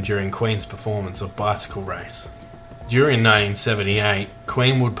ring them during Queen's performance of Bicycle Race. During 1978,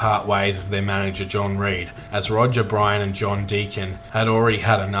 Queen would part ways with their manager John Reid, as Roger Bryan and John Deacon had already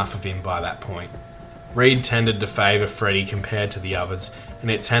had enough of him by that point. Reid tended to favour Freddie compared to the others, and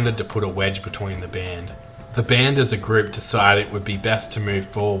it tended to put a wedge between the band. The band as a group decided it would be best to move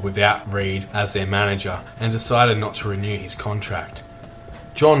forward without Reid as their manager, and decided not to renew his contract.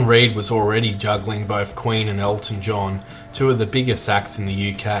 John Reid was already juggling both Queen and Elton John, two of the biggest acts in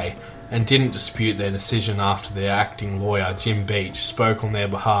the UK, and didn't dispute their decision after their acting lawyer Jim Beach spoke on their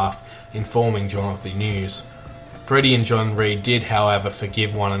behalf, informing John of the news. Freddie and John Reid did, however,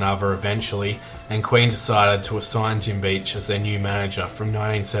 forgive one another eventually, and Queen decided to assign Jim Beach as their new manager from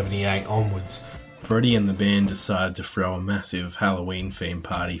 1978 onwards. Freddie and the band decided to throw a massive Halloween-themed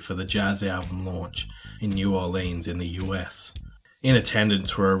party for the Jazz album launch in New Orleans in the US. In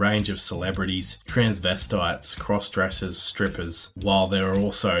attendance were a range of celebrities, transvestites, cross-dressers, strippers, while there were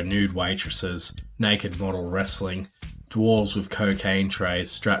also nude waitresses, naked model wrestling, dwarves with cocaine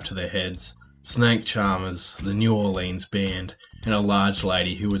trays strapped to their heads, snake charmers, the New Orleans band, and a large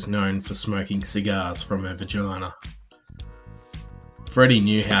lady who was known for smoking cigars from her vagina. Freddie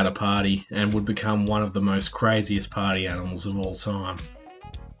knew how to party and would become one of the most craziest party animals of all time.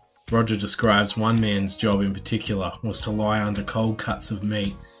 Roger describes one man's job in particular was to lie under cold cuts of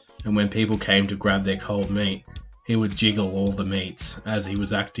meat, and when people came to grab their cold meat, he would jiggle all the meats as he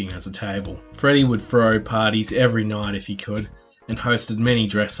was acting as a table. Freddie would throw parties every night if he could, and hosted many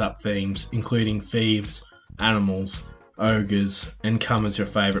dress-up themes, including thieves, animals, ogres, and come as your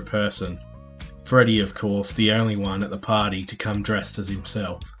favourite person. Freddie, of course, the only one at the party to come dressed as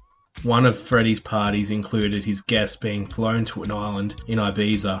himself. One of Freddie's parties included his guests being flown to an island in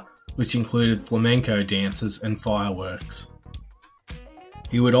Ibiza, which included flamenco dances and fireworks.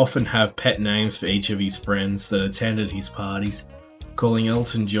 He would often have pet names for each of his friends that attended his parties, calling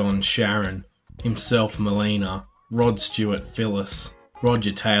Elton John Sharon, himself Melina, Rod Stewart Phyllis,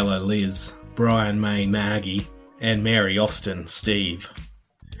 Roger Taylor Liz, Brian May Maggie, and Mary Austin Steve.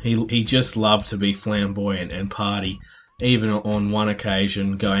 He just loved to be flamboyant and party, even on one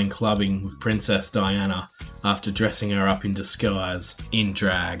occasion going clubbing with Princess Diana after dressing her up in disguise, in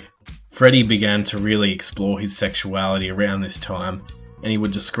drag. Freddie began to really explore his sexuality around this time, and he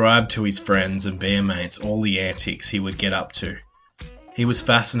would describe to his friends and bandmates all the antics he would get up to. He was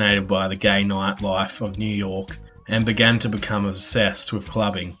fascinated by the gay nightlife of New York and began to become obsessed with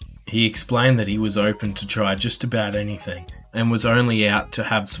clubbing. He explained that he was open to try just about anything and was only out to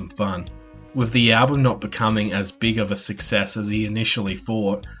have some fun. With the album not becoming as big of a success as he initially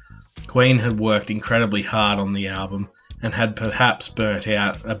thought, Queen had worked incredibly hard on the album and had perhaps burnt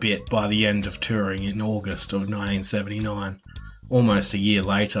out a bit by the end of touring in August of 1979, almost a year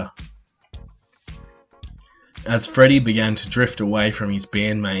later. As Freddie began to drift away from his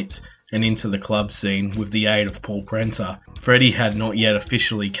bandmates and into the club scene with the aid of Paul Prenter, Freddie had not yet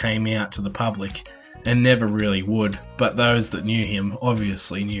officially came out to the public and never really would, but those that knew him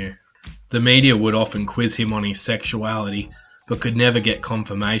obviously knew. The media would often quiz him on his sexuality, but could never get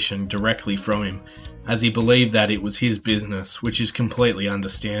confirmation directly from him, as he believed that it was his business, which is completely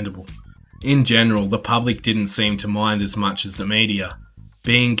understandable. In general, the public didn't seem to mind as much as the media.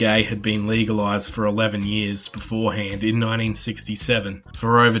 Being gay had been legalised for 11 years beforehand in 1967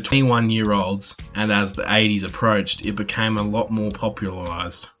 for over 21-year-olds, and as the 80s approached, it became a lot more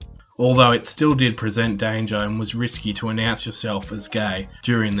popularised. Although it still did present danger and was risky to announce yourself as gay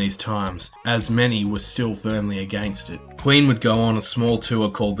during these times, as many were still firmly against it. Queen would go on a small tour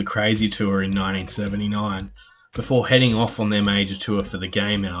called the Crazy Tour in 1979, before heading off on their major tour for the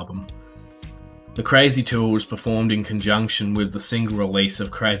Game album. The Crazy Tour was performed in conjunction with the single release of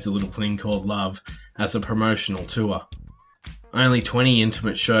Crazy Little Thing Called Love as a promotional tour. Only 20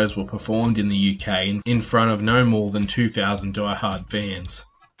 intimate shows were performed in the UK in front of no more than 2,000 die-hard fans.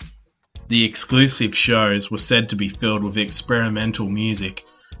 The exclusive shows were said to be filled with experimental music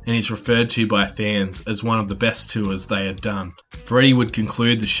and is referred to by fans as one of the best tours they had done. Freddie would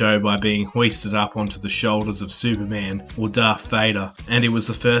conclude the show by being hoisted up onto the shoulders of Superman or Darth Vader, and it was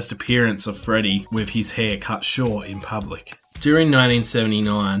the first appearance of Freddie with his hair cut short in public. During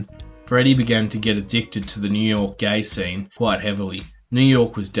 1979, Freddie began to get addicted to the New York gay scene quite heavily. New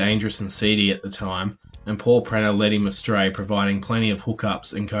York was dangerous and seedy at the time, and Paul Prenter led him astray, providing plenty of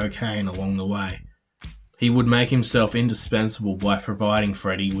hookups and cocaine along the way. He would make himself indispensable by providing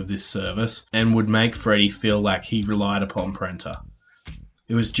Freddie with this service, and would make Freddie feel like he relied upon Prenter.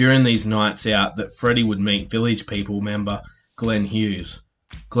 It was during these nights out that Freddie would meet Village People member Glenn Hughes.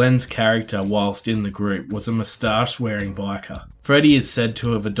 Glenn's character, whilst in the group, was a moustache-wearing biker. Freddie is said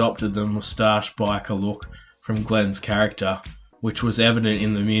to have adopted the moustache biker look from Glenn's character, which was evident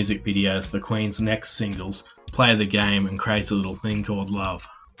in the music videos for Queen's next singles, Play the Game and Crazy Little Thing Called Love.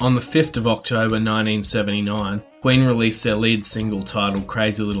 On the 5th of October 1979, Queen released their lead single titled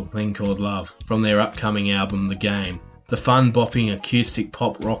Crazy Little Thing Called Love from their upcoming album The Game. The fun-bopping acoustic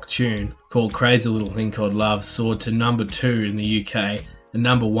pop rock tune called Crazy Little Thing Called Love soared to number 2 in the UK and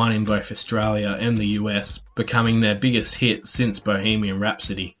number 1 in both Australia and the US, becoming their biggest hit since Bohemian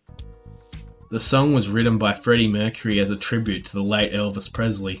Rhapsody. The song was written by Freddie Mercury as a tribute to the late Elvis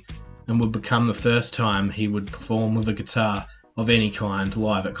Presley, and would become the first time he would perform with a guitar of any kind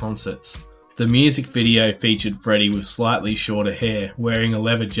live at concerts. The music video featured Freddie with slightly shorter hair, wearing a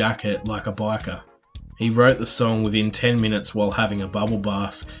leather jacket like a biker. He wrote the song within 10 minutes while having a bubble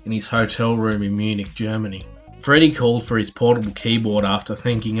bath in his hotel room in Munich, Germany. Freddie called for his portable keyboard after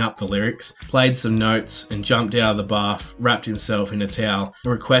thinking up the lyrics, played some notes, and jumped out of the bath, wrapped himself in a towel,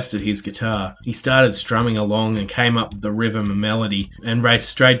 and requested his guitar. He started strumming along and came up with the rhythm and melody, and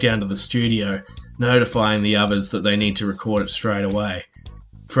raced straight down to the studio, notifying the others that they need to record it straight away.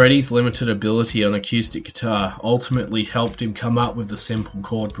 Freddie's limited ability on acoustic guitar ultimately helped him come up with the simple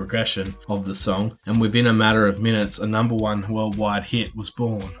chord progression of the song, and within a matter of minutes a number 1 worldwide hit was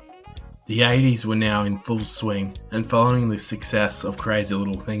born. The 80s were now in full swing, and following the success of Crazy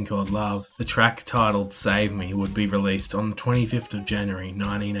Little Thing Called Love, the track titled Save Me would be released on the 25th of January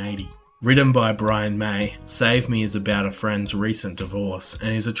 1980. Written by Brian May, Save Me is about a friend's recent divorce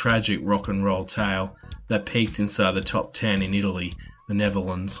and is a tragic rock and roll tale that peaked inside the top 10 in Italy, the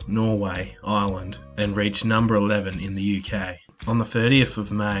Netherlands, Norway, Ireland, and reached number 11 in the UK. On the 30th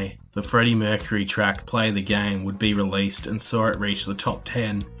of May, the Freddie Mercury track Play the Game would be released and saw it reach the top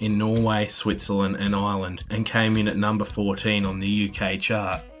 10 in Norway, Switzerland and Ireland, and came in at number 14 on the UK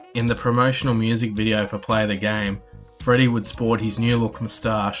chart. In the promotional music video for Play the Game, Freddie would sport his new look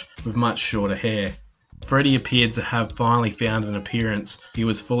moustache with much shorter hair. Freddie appeared to have finally found an appearance he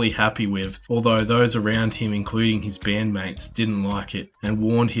was fully happy with, although those around him, including his bandmates, didn't like it and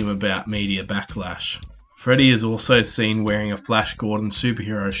warned him about media backlash. Freddie is also seen wearing a Flash Gordon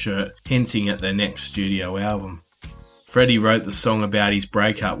superhero shirt, hinting at their next studio album. Freddie wrote the song about his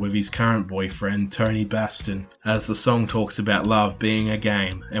breakup with his current boyfriend, Tony Baston, as the song talks about love being a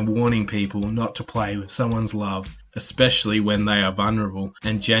game and warning people not to play with someone's love, especially when they are vulnerable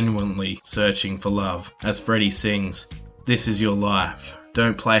and genuinely searching for love. As Freddie sings, "This is your life.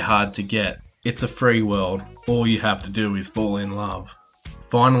 Don't play hard to get. It's a free world. All you have to do is fall in love."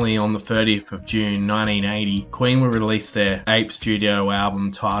 Finally, on the 30th of June 1980, Queen would release their 8th studio album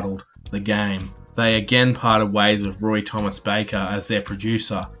titled The Game. They again parted ways with Roy Thomas Baker as their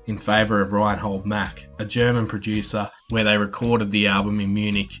producer in favour of Reinhold Mack, a German producer, where they recorded the album in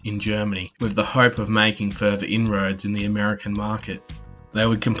Munich in Germany, with the hope of making further inroads in the American market. They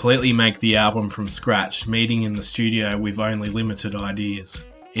would completely make the album from scratch, meeting in the studio with only limited ideas.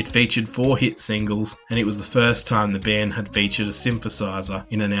 It featured 4 hit singles, and it was the first time the band had featured a synthesizer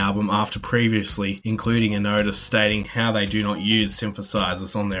in an album after previously including a notice stating how they do not use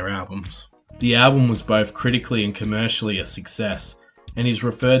synthesizers on their albums. The album was both critically and commercially a success, and is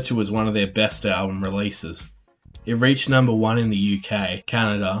referred to as one of their best album releases. It reached number 1 in the UK,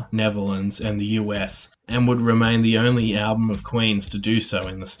 Canada, Netherlands, and the US, and would remain the only album of Queen's to do so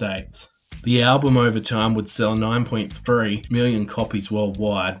in the States. The album over time would sell 9.3 million copies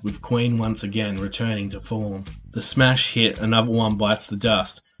worldwide, with Queen once again returning to form. The smash hit Another One Bites the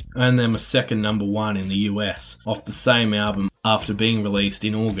Dust earned them a second number 1 in the US off the same album after being released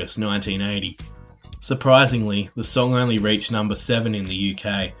in August 1980. Surprisingly, the song only reached number 7 in the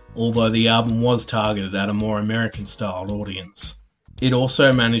UK, although the album was targeted at a more American-styled audience. It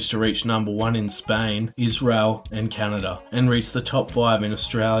also managed to reach number 1 in Spain, Israel and Canada, and reached the top 5 in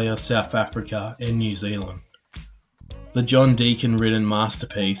Australia, South Africa and New Zealand. The John Deacon-written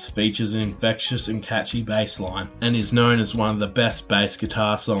masterpiece features an infectious and catchy bass line, and is known as one of the best bass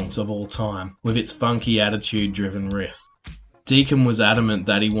guitar songs of all time, with its funky attitude-driven riff. Deacon was adamant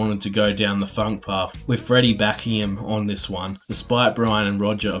that he wanted to go down the funk path, with Freddie backing him on this one, despite Brian and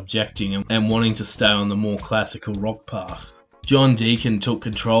Roger objecting and wanting to stay on the more classical rock path. John Deacon took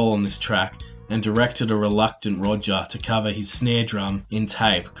control on this track and directed a reluctant Roger to cover his snare drum in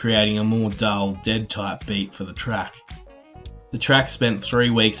tape, creating a more dull, dead-type beat for the track. The track spent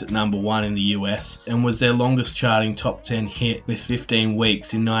 3 weeks at number 1 in the US and was their longest charting top 10 hit, with 15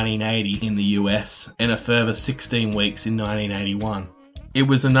 weeks in 1980 in the US and a further 16 weeks in 1981. It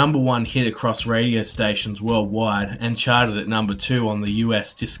was a number 1 hit across radio stations worldwide and charted at number 2 on the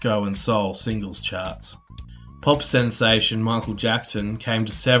US disco and soul singles charts. Pop sensation Michael Jackson came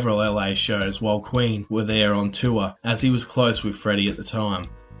to several LA shows while Queen were there on tour, as he was close with Freddie at the time.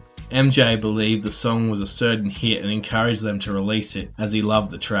 MJ believed the song was a certain hit and encouraged them to release it, as he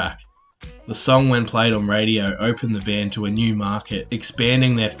loved the track. The song, when played on radio, opened the band to a new market,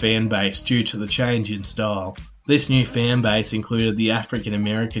 expanding their fan base due to the change in style. This new fan base included the African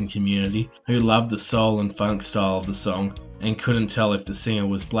American community, who loved the soul and funk style of the song and couldn't tell if the singer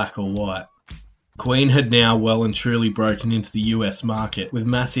was black or white. Queen had now well and truly broken into the US market with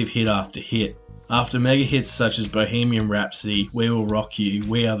massive hit after hit. After mega hits such as Bohemian Rhapsody, We Will Rock You,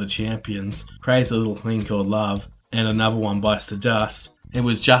 We Are the Champions, Crazy Little Thing Called Love, and another one, Bites the Dust, it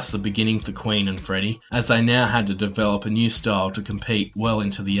was just the beginning for Queen and Freddie, as they now had to develop a new style to compete well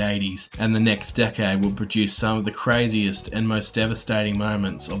into the 80s, and the next decade would produce some of the craziest and most devastating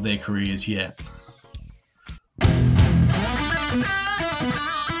moments of their careers yet.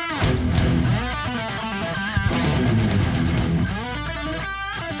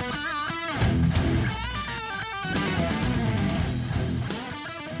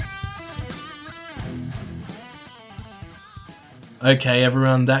 Okay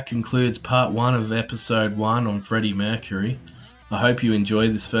everyone, that concludes part 1 of episode 1 on Freddie Mercury. I hope you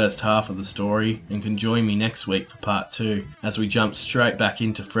enjoyed this first half of the story and can join me next week for part 2 as we jump straight back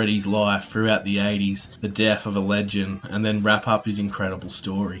into Freddie's life throughout the 80s, the death of a legend, and then wrap up his incredible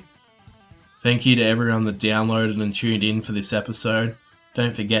story. Thank you to everyone that downloaded and tuned in for this episode.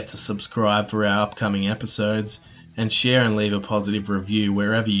 Don't forget to subscribe for our upcoming episodes and share and leave a positive review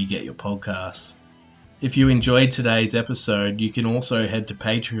wherever you get your podcasts. If you enjoyed today's episode, you can also head to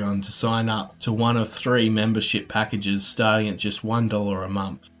Patreon to sign up to one of 3 membership packages starting at just $1 a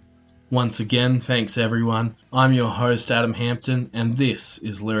month. Once again, thanks everyone. I'm your host Adam Hampton, and this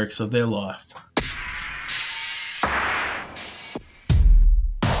is Lyrics of Their Life.